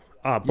cool.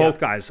 Both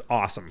guys,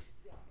 awesome.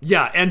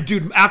 Yeah, and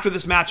dude, after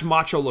this match,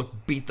 Macho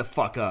looked beat the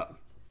fuck up.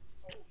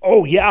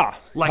 Oh yeah,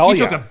 Like, Hell he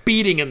took yeah. a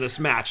beating in this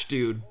match,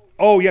 dude.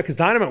 Oh yeah, because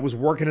Dynamite was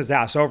working his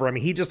ass over. I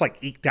mean, he just like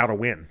eked out a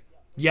win.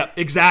 Yep,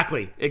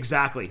 exactly.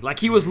 Like,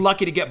 he was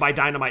lucky to get by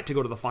Dynamite to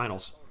go to the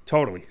finals.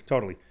 Totally.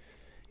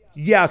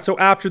 Yeah, so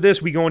after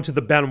this, we go into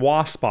the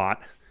Benoit spot,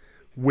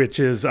 which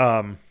is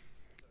the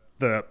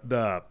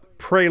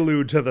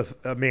prelude to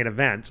the main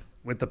event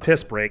with the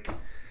piss break.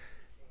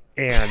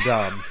 And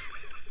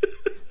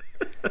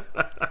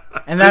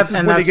And that's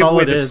when they give all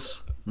away it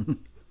this- is.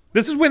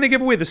 this is when they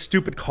give away the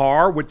stupid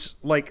car, which,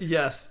 like,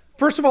 Yes.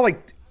 first of all,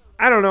 like,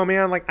 I don't know,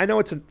 man. Like, I know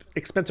it's an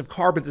expensive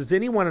car, but does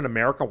anyone in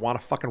America want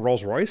a fucking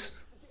Rolls Royce?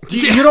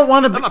 You don't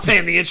want I'm to. not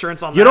paying the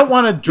insurance on that. You don't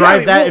want to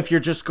drive Yeah, that well- if you're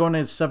just going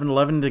to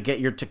 7-Eleven to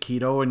get your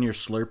taquito and your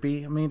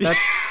Slurpee. I mean, that's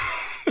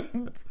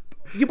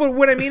Yeah, but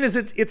what I mean is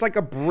it's like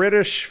a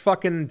British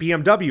fucking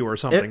BMW or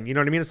something. You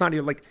know what I mean? It's not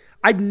even like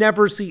I'd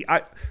never see.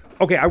 I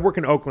work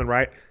in Oakland,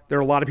 right? There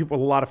are a lot of people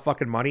with a lot of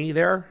fucking money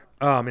there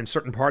in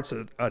certain parts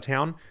of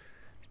town.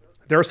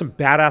 There are some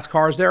badass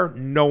cars there.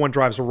 No one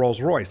drives a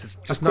Rolls Royce. It's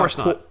just Of course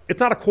not. Cool. not. It's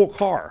not a cool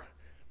car.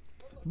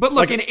 But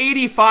look, in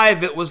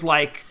 85, it was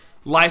like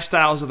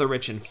lifestyles of the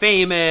rich and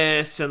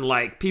famous, and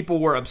like people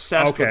were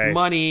obsessed Okay. with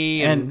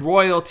money and, And-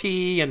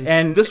 royalty,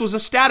 and this was a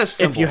status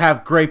symbol. if you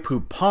have Grey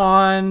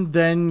Poupon,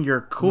 then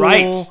you're cool.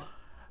 Right.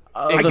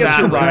 I guess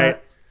Exactly. you're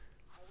right.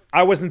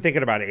 I wasn't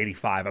thinking about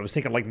 85. I was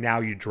thinking like now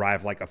you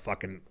drive like a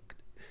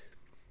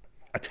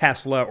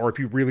Tesla, or if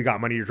you really got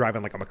money, you're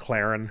driving like a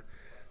McLaren.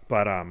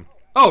 But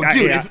Oh, yeah,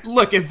 dude! yeah.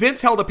 If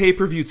Vince held a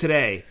pay-per-view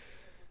today,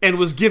 and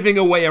was giving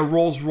away a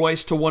Rolls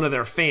Royce to one of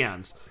their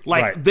fans.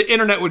 Like, Right. the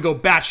internet would go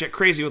batshit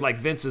crazy with, like,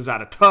 Vince is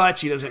out of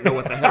touch. He doesn't know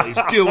what the hell he's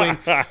doing.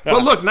 But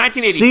look,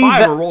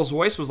 1985, a Rolls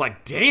Royce was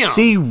like, damn.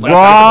 See like,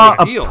 Raw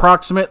that's a big deal.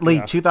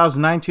 approximately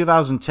 2009,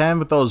 2010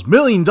 with those $1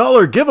 million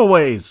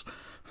giveaways.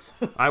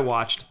 I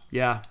watched.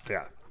 Yeah.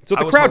 Yeah. So I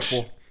the was crowd,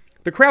 hopeful.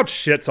 the crowd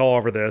shits all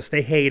over this.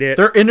 They hate it.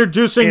 They're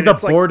introducing And the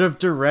it's like- board of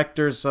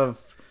directors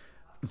of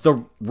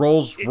the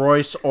Rolls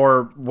Royce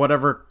or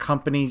whatever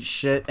company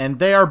shit, and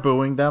they are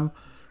booing them.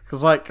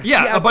 Because, like,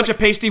 Yeah, Yeah, a it's bunch of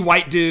pasty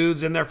white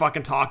dudes, and they're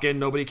fucking talking.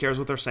 Nobody cares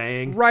what they're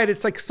saying. Right.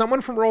 It's like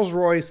someone from Rolls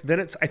Royce. Then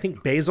it's, I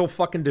think, Basil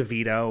fucking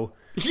DeVito.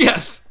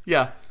 Yes.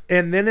 Yeah.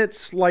 And then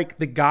it's like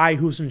the guy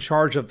who's in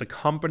charge of the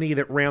company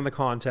that ran the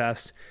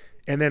contest.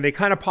 And then they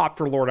kind of popped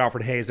for Lord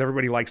Alfred Hayes.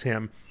 Everybody likes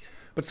him.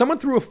 But someone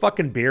threw a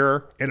fucking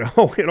beer and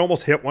it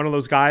almost hit one of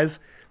those guys.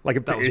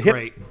 Like That was it hit,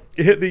 great.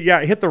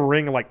 It hit the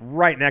ring like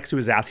right next to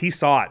his ass. He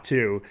saw it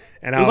too.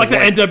 And It was like the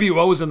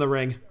NWO was in the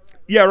ring.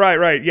 yeah,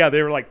 right. Yeah,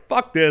 they were like,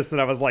 fuck this.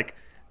 And I was like,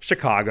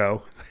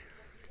 Chicago.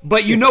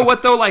 But you know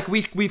what, though? Like,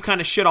 we've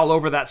kind of shit all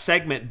over that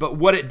segment, but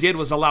what it did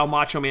was allow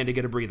Macho Man to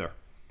get a breather.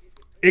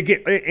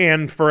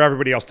 And for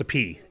everybody else to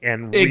pee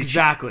and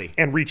Exactly.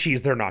 and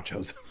re-cheese their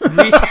nachos.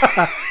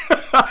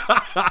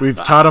 we've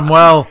taught them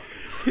well.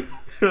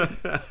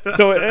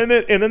 So and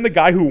then the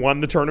guy who won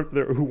the tournament,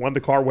 who won the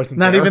car, wasn't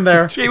Not there. even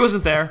there. He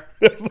wasn't there.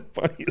 That's the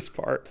funniest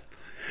part.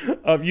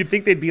 You'd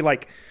think they'd be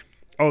like,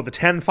 oh, the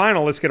 10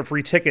 finalists get a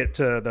free ticket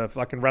to the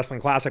fucking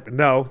wrestling classic, but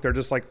no, they're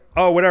just like,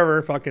 oh,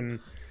 whatever, fucking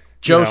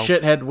Joe know.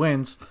 Shithead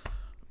wins.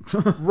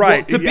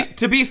 right.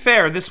 To be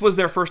fair, this was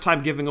their first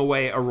time giving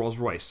away a Rolls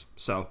Royce.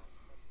 So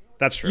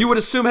That's true. you would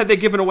assume had they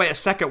given away a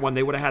second one,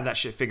 they would have had that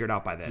shit figured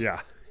out by then.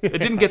 Yeah. It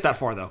didn't get that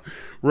far, though.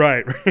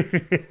 Right.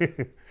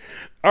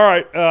 All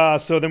right.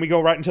 So then we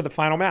go right into the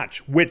final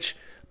match, which,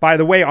 by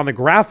the way, on the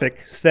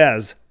graphic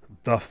says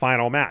the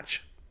final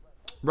match.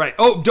 Right.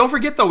 Oh, don't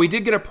forget, though, we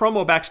did get a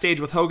promo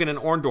backstage with Hogan and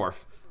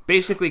Orndorff,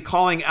 basically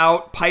calling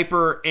out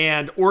Piper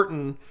and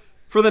Orton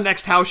for the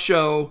next house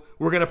show.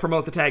 We're going to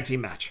promote the tag team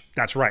match.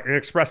 That's right. And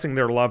expressing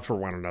their love for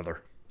one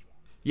another.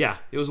 Yeah,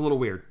 it was a little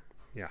weird.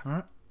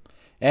 Yeah.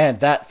 And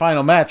that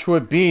final match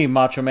would be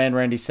Macho Man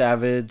Randy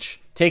Savage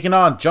taking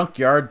on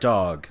Junkyard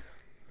Dog.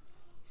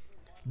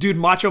 Dude,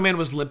 Macho Man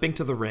was limping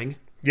to the ring.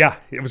 Yeah.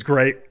 It was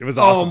great. It was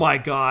awesome. Oh my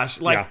gosh.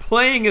 Like, Yeah.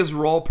 playing his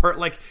role,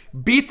 like,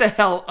 beat the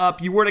hell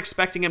up. You weren't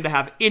expecting him to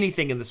have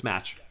anything in this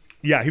match.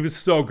 Yeah. He was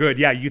so good.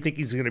 Yeah. You think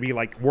he's going to be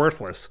like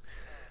worthless.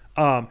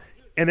 And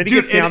then he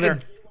Dude, gets down there.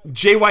 and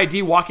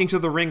JYD walking to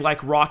the ring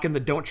like Rock in the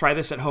Don't Try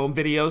This at Home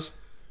videos.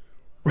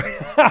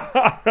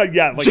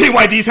 Yeah. Like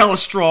JYD's hella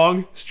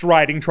strong.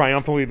 striding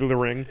triumphantly to the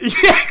ring.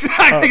 Yeah,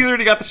 exactly. He's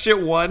already got the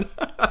shit won.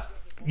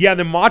 Yeah,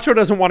 then Macho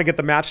doesn't want to get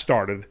the match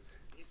started.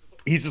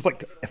 He's just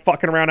like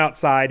fucking around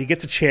outside. He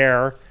gets a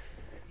chair,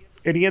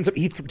 and he ends up.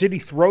 Did he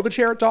throw the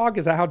chair at Dog?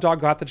 Is that how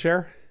Dog got the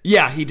chair?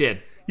 Yeah, he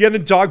did. Yeah, and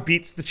then Dog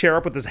beats the chair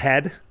up with his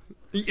head.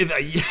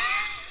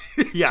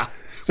 Yeah.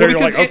 So Well, you're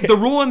because like, okay. the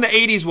rule in the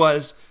 80s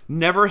was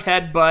never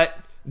headbutt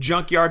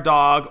Junkyard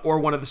Dog or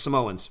one of the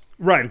Samoans.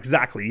 Right,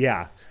 exactly.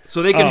 Yeah,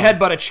 So they could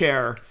headbutt a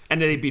chair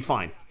and they'd be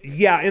fine.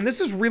 yeah, and this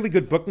is really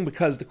good booking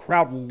because the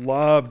crowd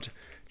loved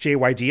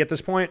JYD at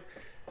this point.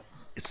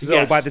 So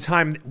Yes. by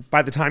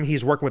the time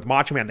he's working with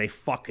Macho Man, they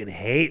fucking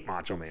hate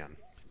Macho Man.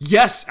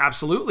 Yes,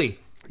 absolutely.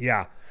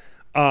 Yeah.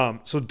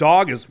 So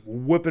Dog is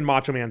whipping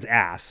Macho Man's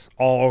ass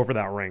all over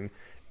that ring.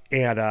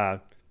 And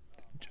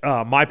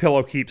My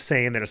Pillow keeps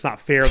saying that it's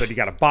not fair that he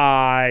got to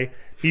buy.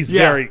 He's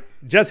Yeah.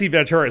 Jesse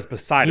Ventura is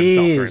beside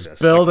himself during He's this.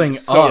 building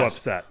he's so up.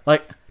 upset.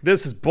 Like,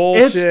 This is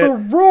bullshit. It's the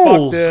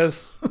rules. Fuck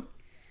this.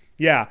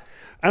 Yeah.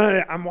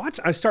 And I'm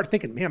watching. I start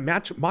thinking, man,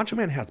 Macho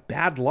Man has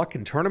bad luck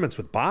in tournaments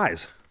with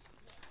buys.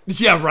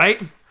 Yeah,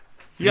 right?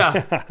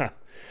 Yeah.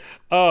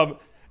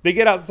 They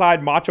get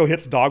outside. Macho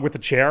hits Dog with the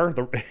chair,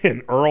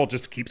 and Earl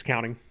just keeps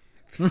counting.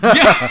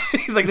 Yeah.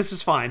 He's like, this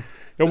is fine.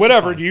 And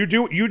whatever, you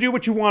do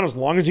what you want as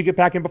long as you get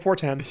back in before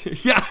 10.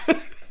 Yeah.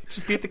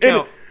 Just beat the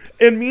count.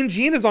 And Mean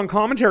Gene is on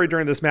commentary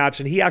during this match,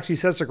 and he actually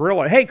says to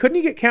Gorilla, "Hey, couldn't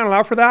he get counted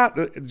out for that?"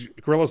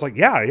 Gorilla's like,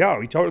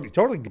 "Yeah, he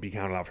totally could be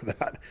counted out for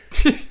that."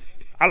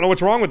 I don't know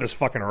what's wrong with this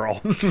fucking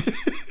Earl.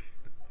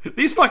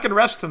 These fucking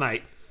refs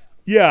tonight.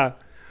 Yeah.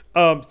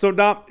 So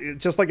not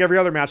just like every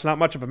other match, not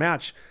much of a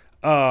match.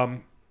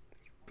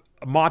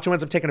 Macho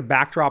ends up taking a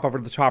backdrop over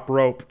the top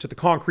rope to the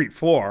concrete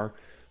floor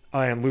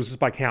and loses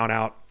by count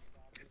out.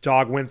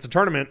 Dog wins the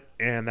tournament,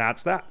 and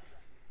that's that.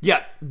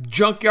 Yeah.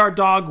 Junkyard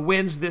Dog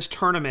wins this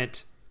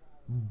tournament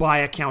by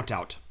a count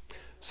out.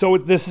 So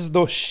this is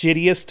the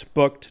shittiest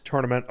booked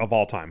tournament of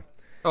all time.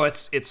 Oh,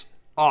 it's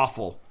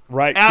awful.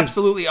 Right, 'cause-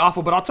 Absolutely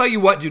awful. But I'll tell you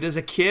what, dude, as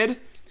a kid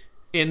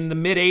in the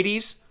mid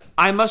 80s,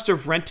 I must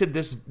have rented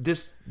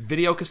this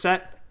video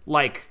cassette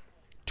like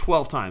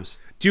 12 times.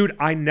 Dude,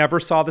 I never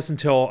saw this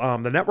until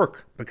the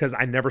network because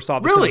I never saw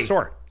this in Really? the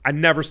store. I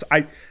never.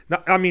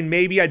 I mean,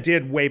 maybe I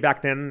did way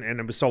back then, and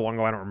it was so long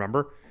ago I don't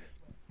remember.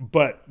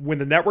 But when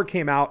the network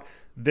came out,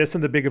 this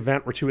and the big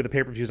event were two of the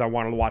pay-per-views I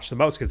wanted to watch the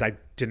most because I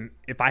didn't.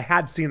 If I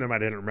had seen them, I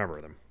didn't remember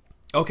them.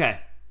 Okay.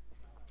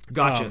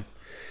 Gotcha.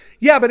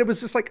 Yeah, but it was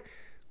just like,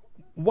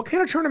 what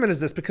kind of tournament is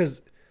this?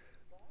 Because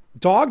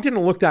Dog didn't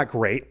look that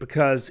great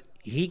because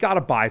he got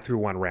a bye through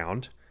one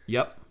round.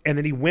 Yep. And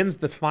then he wins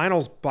the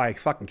finals by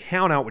fucking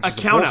count out, which is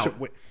count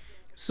bullshit. out.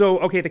 So,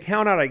 okay, the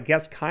count out, I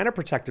guess, kind of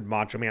protected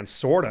Macho Man,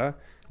 sorta.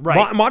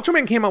 Right. Macho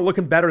Man came out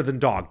looking better than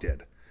Dog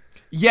did.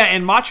 Yeah,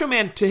 and Macho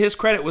Man, to his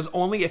credit, was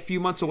only a few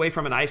months away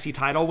from an IC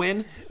title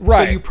win.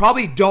 Right. So you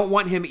probably don't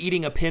want him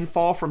eating a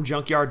pinfall from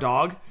Junkyard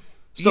Dog.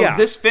 So Yeah.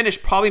 this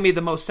finish probably made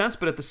the most sense,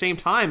 but at the same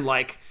time,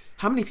 like,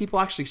 how many people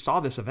actually saw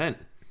this event?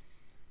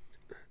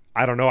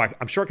 I don't know.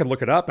 I'm sure I could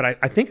look it up, but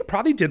I think it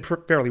probably did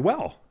fairly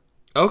well.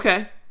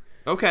 Okay.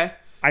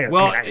 I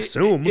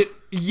assume.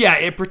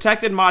 It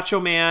protected Macho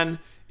Man.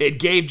 It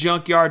gave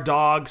Junkyard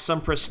Dog some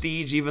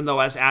prestige, even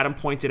though, as Adam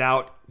pointed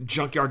out,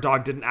 Junkyard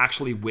Dog didn't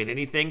actually win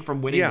anything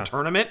from winning the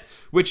tournament,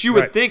 which you would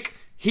Right. think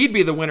he'd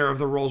be the winner of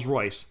the Rolls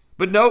Royce.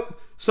 But nope,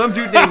 some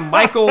dude named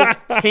Michael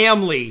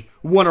Hamley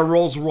won a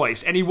Rolls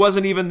Royce, and he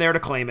wasn't even there to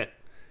claim it.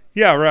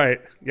 Yeah,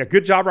 right. Yeah,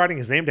 good job writing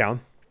his name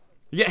down.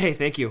 Yeah, hey,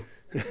 thank you.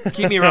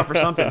 Keep me around for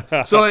something.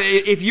 So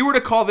if you were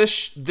to call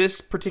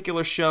this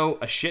particular show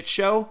a shit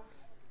show,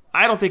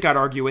 I don't think I'd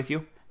argue with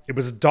you. It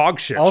was a dog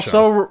shit show.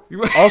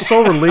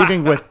 Also, we're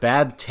leaving with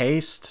bad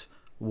taste.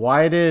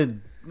 Why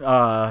did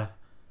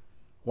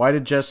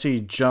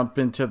Jesse jump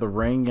into the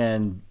ring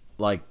and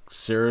like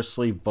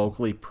seriously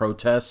vocally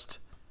protest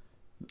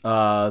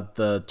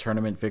the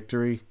tournament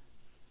victory?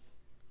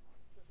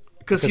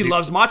 Because he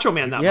loves Macho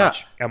Man that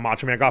much. And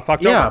Macho Man got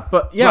fucked Yeah,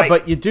 over. Right.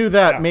 but you do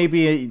that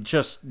maybe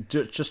just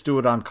do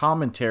it on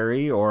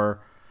commentary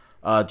or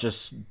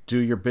just do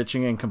your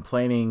bitching and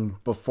complaining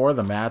before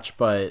the match.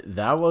 But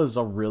that was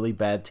a really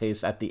bad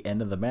taste at the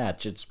end of the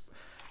match.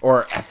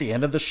 Or at the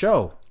end of the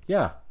show.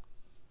 Yeah.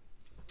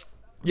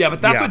 Yeah,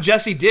 but that's Yeah. what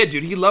Jesse did,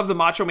 dude. He loved the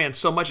Macho Man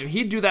so much, and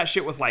he'd do that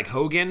shit with like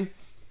Hogan.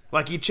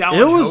 Like he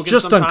challenged It was Hogan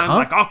just sometimes.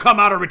 Like, I'll come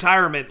out of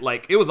retirement.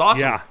 Like it was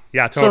awesome.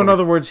 Yeah, totally. So in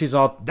other words, he's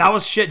all That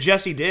was shit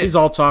Jesse did.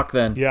 all talk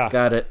then. Yeah.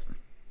 Got it.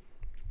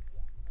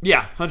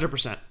 Yeah,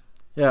 100%.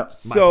 Yeah.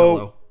 So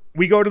pillow.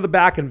 we go to the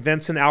back, and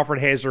Vince and Alfred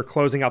Hayes are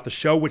closing out the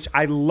show, which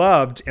I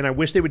loved, and I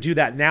wish they would do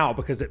that now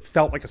because it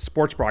felt like a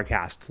sports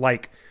broadcast.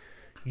 Like,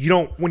 you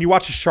don't, when you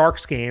watch a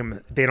Sharks game,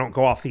 they don't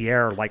go off the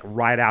air like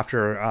right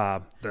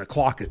after the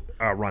clock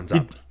runs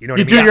up. You know what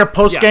You I do mean? your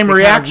post game They kinda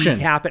reaction.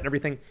 recap it and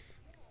everything.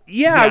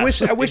 Yeah, I wish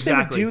Yes, they would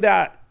exactly. do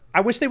that. I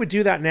wish they would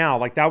do that now.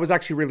 Like, that was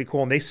actually really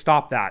cool, and they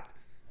stopped that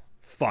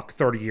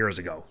 30 years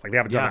ago. Like, they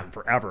haven't done Yeah. that in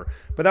forever.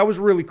 But that was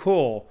really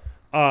cool.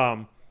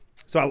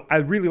 So I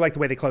really like the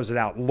way they closed it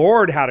out.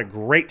 Lord had a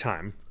great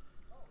time.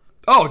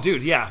 Oh,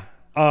 dude, yeah.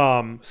 He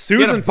had a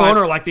Susan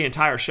boner like the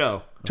entire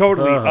show.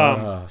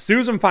 totally.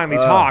 Susan finally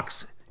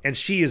talks, and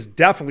she is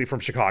definitely from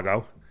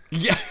Chicago.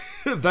 Yeah,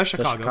 the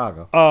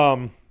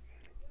Chicago.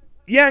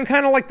 Yeah, and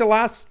kind of like the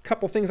last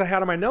couple things I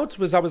had on my notes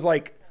was I was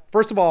like,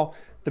 first of all,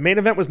 the main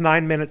event was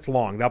 9 minutes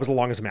long. That was the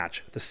longest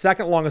match. The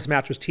second longest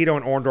match was Tito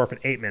and Orndorff at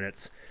 8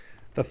 minutes.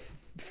 The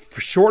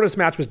shortest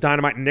match was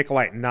Dynamite and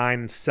Nikolai at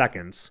 9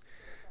 seconds.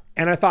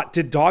 And I thought,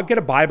 did Dog get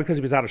a bye because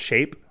he was out of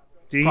shape?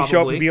 Did he show up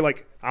Probably. and be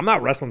like, I'm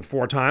not wrestling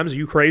 4 times. Are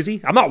you crazy?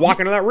 I'm not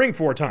walking in that ring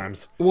 4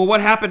 times. Well, what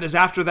happened is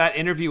after that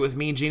interview with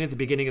Mean Gene at the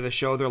beginning of the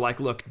show, they're like,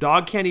 look,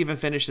 Dog can't even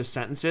finish his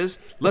sentences.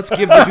 Let's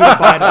give the dude a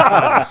bye to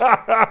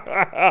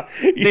the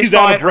finals. They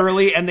saw it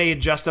early, and they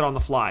adjusted on the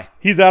fly.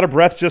 He's out of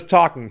breath just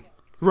talking.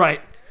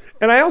 Right.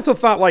 And I also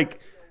thought, like,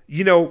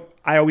 you know,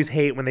 I always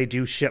hate when they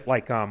do shit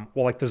like,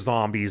 like the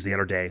zombies the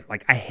other day.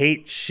 Like, I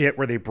hate shit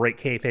where they break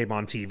kayfabe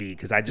on TV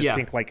because I just Yeah.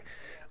 think, like,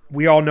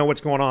 we all know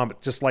what's going on,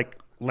 but just, like,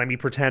 let me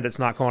pretend it's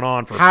not going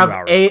on for a Have few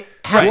hours.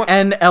 have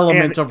an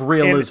element And- of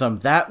realism.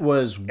 That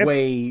was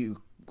way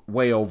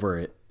over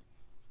it.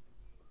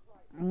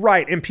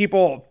 Right, and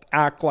people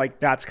act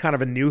like that's kind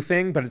of a new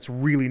thing, but it's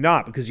really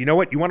not because you know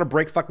what? You want to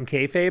break fucking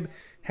kayfabe?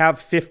 Have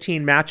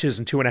 15 matches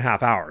in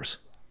 2.5 hours.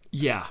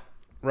 Yeah.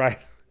 Right.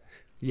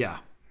 Yeah.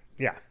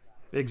 Yeah.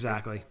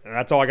 Exactly. And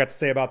that's all I got to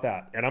say about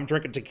that. And I'm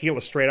drinking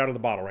tequila straight out of the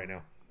bottle right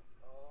now.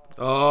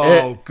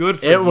 Oh, good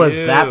for you. It was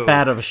that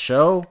bad of a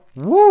show.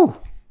 Woo!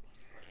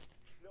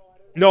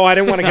 No, I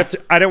didn't want to get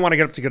to. I didn't want to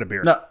get up to get a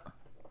beer. No.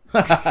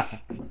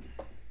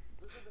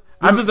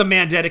 This is a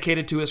man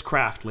dedicated to his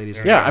craft, ladies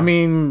and Yeah,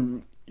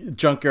 gentlemen. I mean,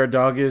 Junkyard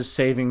Dog is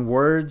saving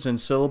words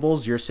and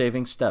syllables. You're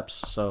saving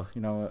steps. So,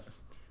 you know what?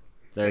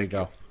 There you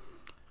go.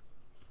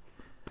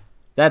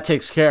 That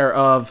takes care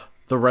of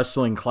the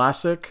Wrestling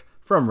Classic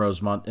from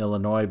Rosemont,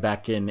 Illinois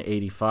back in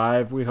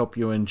 85. We hope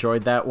you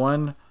enjoyed that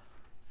one.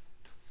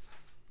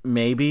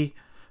 Maybe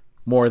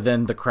more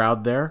than the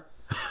crowd there.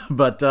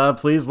 But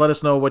please let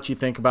us know what you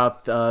think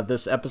about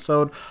this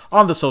episode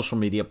on the social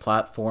media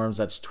platforms.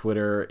 That's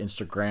Twitter,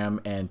 Instagram,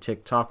 and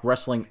TikTok,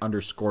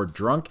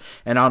 wrestling_drunk.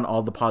 And on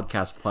all the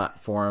podcast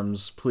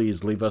platforms,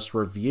 please leave us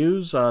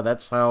reviews.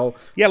 That's how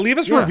Yeah, leave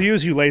us Yeah.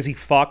 reviews, you lazy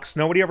fucks.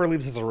 Nobody ever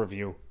leaves us a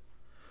review.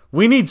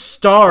 we need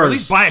stars. Or at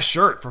least buy a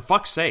shirt, for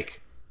fuck's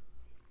sake.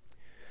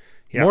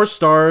 Yeah. More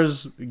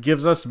stars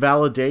gives us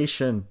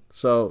validation.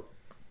 So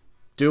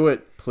do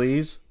it,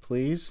 please.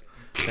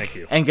 Thank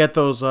you. And get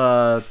those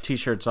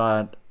t-shirts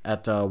on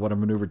at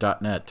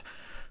whatamaneuver.net.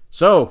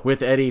 So,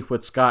 with Eddie,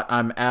 with Scott,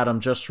 I'm Adam,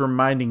 just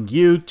reminding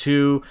you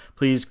to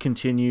please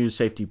continue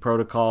safety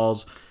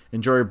protocols.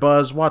 Enjoy your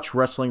buzz, watch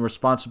wrestling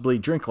responsibly,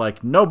 drink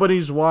like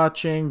nobody's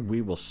watching. We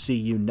will see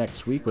you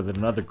next week with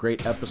another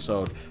great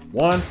episode.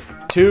 1,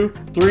 2,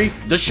 3,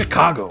 the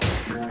Chicago.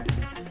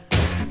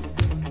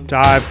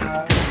 Dive.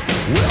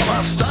 Well,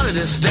 I started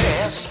this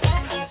dance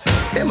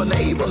in my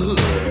neighborhood.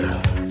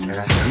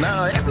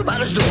 Now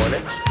everybody's doing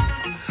it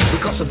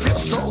because it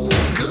feels so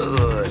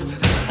good.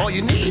 All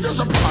you need is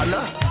a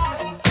partner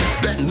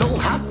that know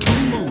how to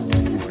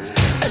move,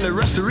 and the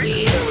rest is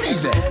real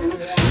easy.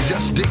 You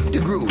just dig the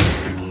groove.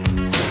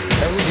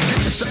 And when you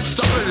get yourself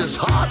started, it's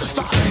hard to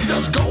stop. You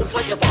just go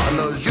for your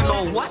partners, you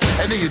know what?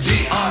 And then you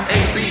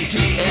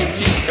GRABTAGMCAKES.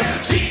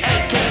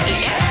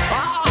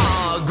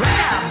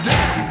 Grab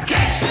them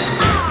cakes.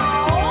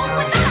 Oh,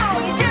 what's all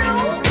you do?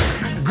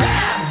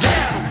 Grab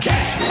them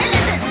cakes. And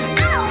listen,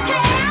 I don't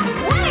care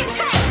what it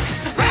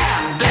takes.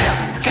 Grab them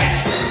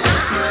cakes.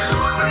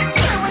 Oh, I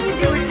feel when you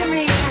do it to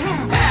me.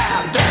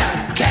 Grab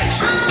them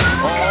cakes.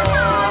 Oh,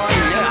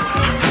 yeah.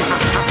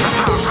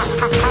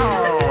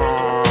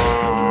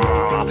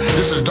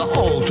 This is the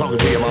old talking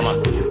to you, mama.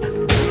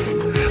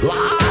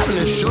 Live and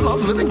it's sure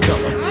enough living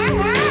color.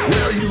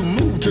 Well, you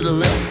move to the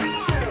left,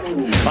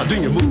 or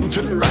then you move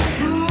to the right,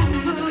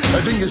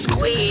 and then you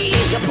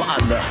squeeze your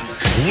partner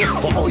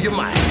with all your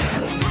might,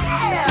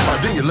 or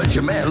then you let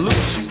your man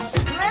loose,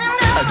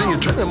 and then you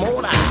turn him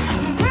on out,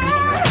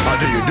 or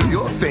then you do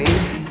your thing,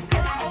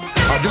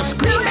 or just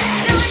scream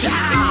and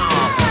shout.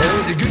 And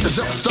when you get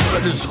yourself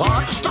started, it's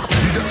hard to stop.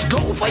 You just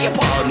go for your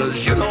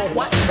partners, you know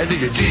what? And then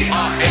you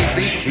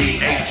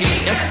GRABTAGMCAKES.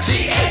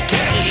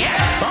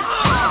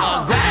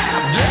 Oh,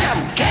 grab them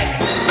cakes.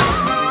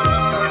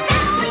 What's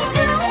that what you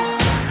do?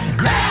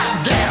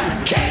 Grab them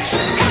cakes.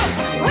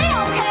 We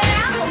don't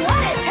care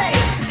what it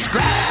takes.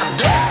 Grab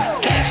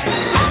them cakes.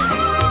 Oh,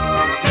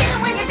 I feel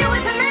when you do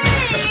it to me.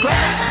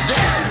 Grab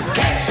them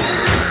cakes.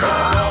 Oh,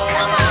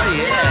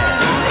 yeah.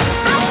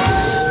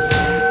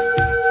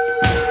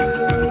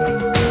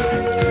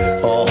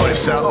 Oh, it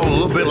sounds a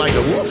little bit like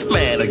the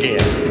Wolfman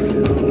again.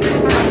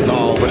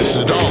 No, but it's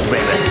the dog,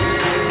 baby.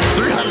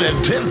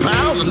 310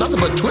 pounds and nothing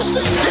but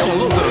twisted, still a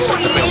little bit of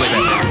something, baby.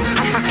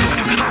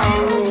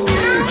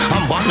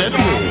 I'm barking at the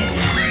moon.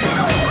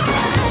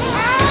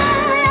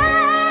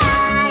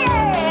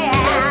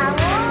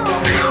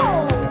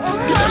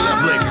 Get that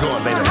left leg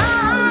going, baby.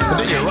 And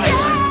then your right.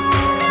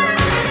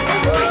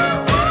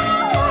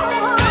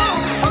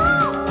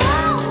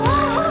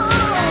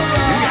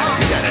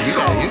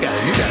 You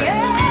got it.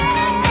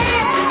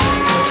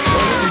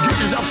 Well, when you get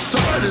yourself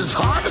started, it's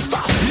hard to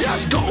stop.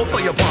 Just go for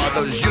your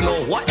partners, you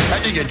know what?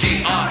 And then you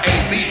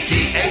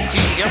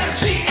GRABTAGMCAKES.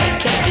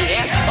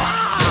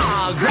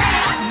 Ah,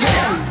 grab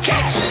them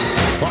cakes.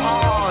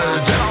 Oh,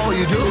 is that all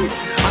you do?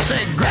 I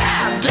say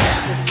grab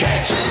them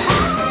cakes.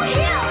 Oh,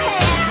 he don't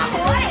care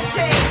what it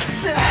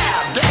takes.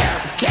 Grab them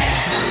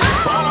cakes.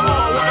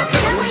 Oh, what a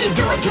feeling when you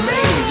do it to me.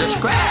 Just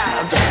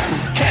grab them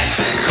cakes.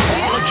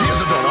 All the kids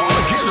are doing, all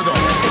the kids are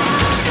doing.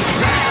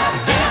 Grab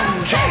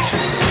them cakes.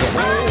 The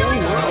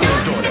whole world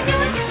is doing it.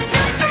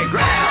 Hey,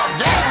 grab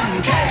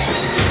them cakes.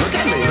 Look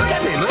at me, look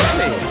at me, look at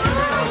me.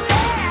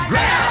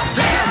 Grab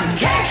them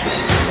cakes.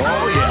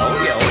 Oh yeah, oh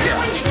yeah, oh yeah.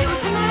 When you do it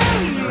to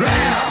me.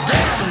 Grab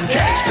them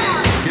cakes.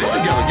 Get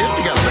it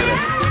together, baby.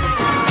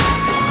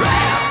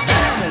 Grab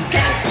them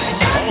cakes.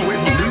 All the way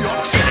from New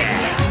York City.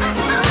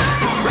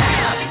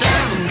 Grab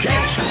them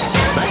cakes.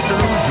 Back to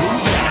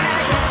Louisiana.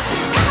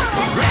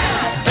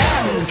 Grab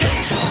them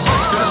cakes.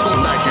 Still so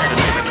nice here to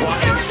name it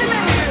twice.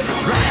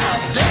 Grab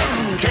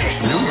them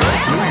cakes. New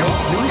York, New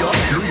York, New York,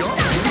 New York.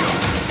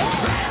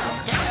 Grab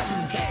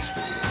them cakes.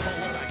 Oh,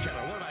 what am I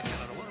killing? What am I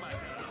killing? What am I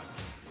killing?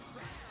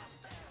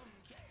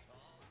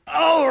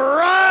 All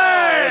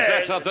right! Is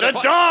that something? The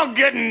dog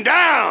getting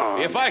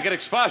down! If I could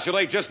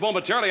expostulate just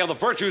momentarily on the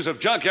virtues of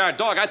Junkyard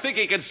Dog, I think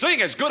he can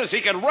sing as good as he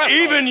can wrestle.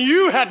 Even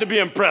you had to be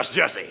impressed,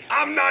 Jesse.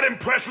 I'm not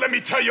impressed. Let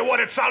me tell you what,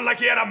 it sounded like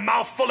he had a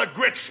mouthful of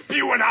grit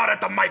spewing out at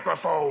the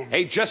microphone.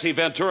 Hey, Jesse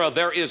Ventura,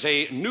 there is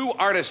a new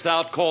artist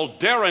out called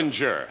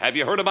Derringer. Have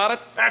you heard about it?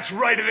 That's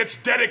right, and it's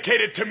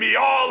dedicated to me,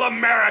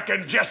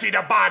 all-American Jesse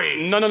the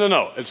Body.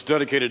 No. It's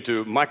dedicated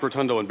to Mike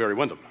Rotundo and Barry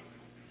Windham.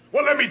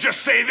 Well, let me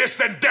just say this,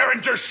 then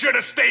Derringer should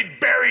have stayed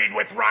buried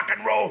with rock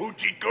and roll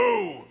hoochie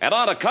coo. And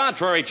on the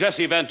contrary,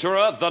 Jesse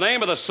Ventura, the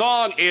name of the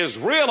song is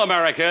Real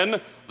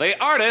American, the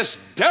artist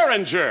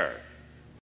Derringer.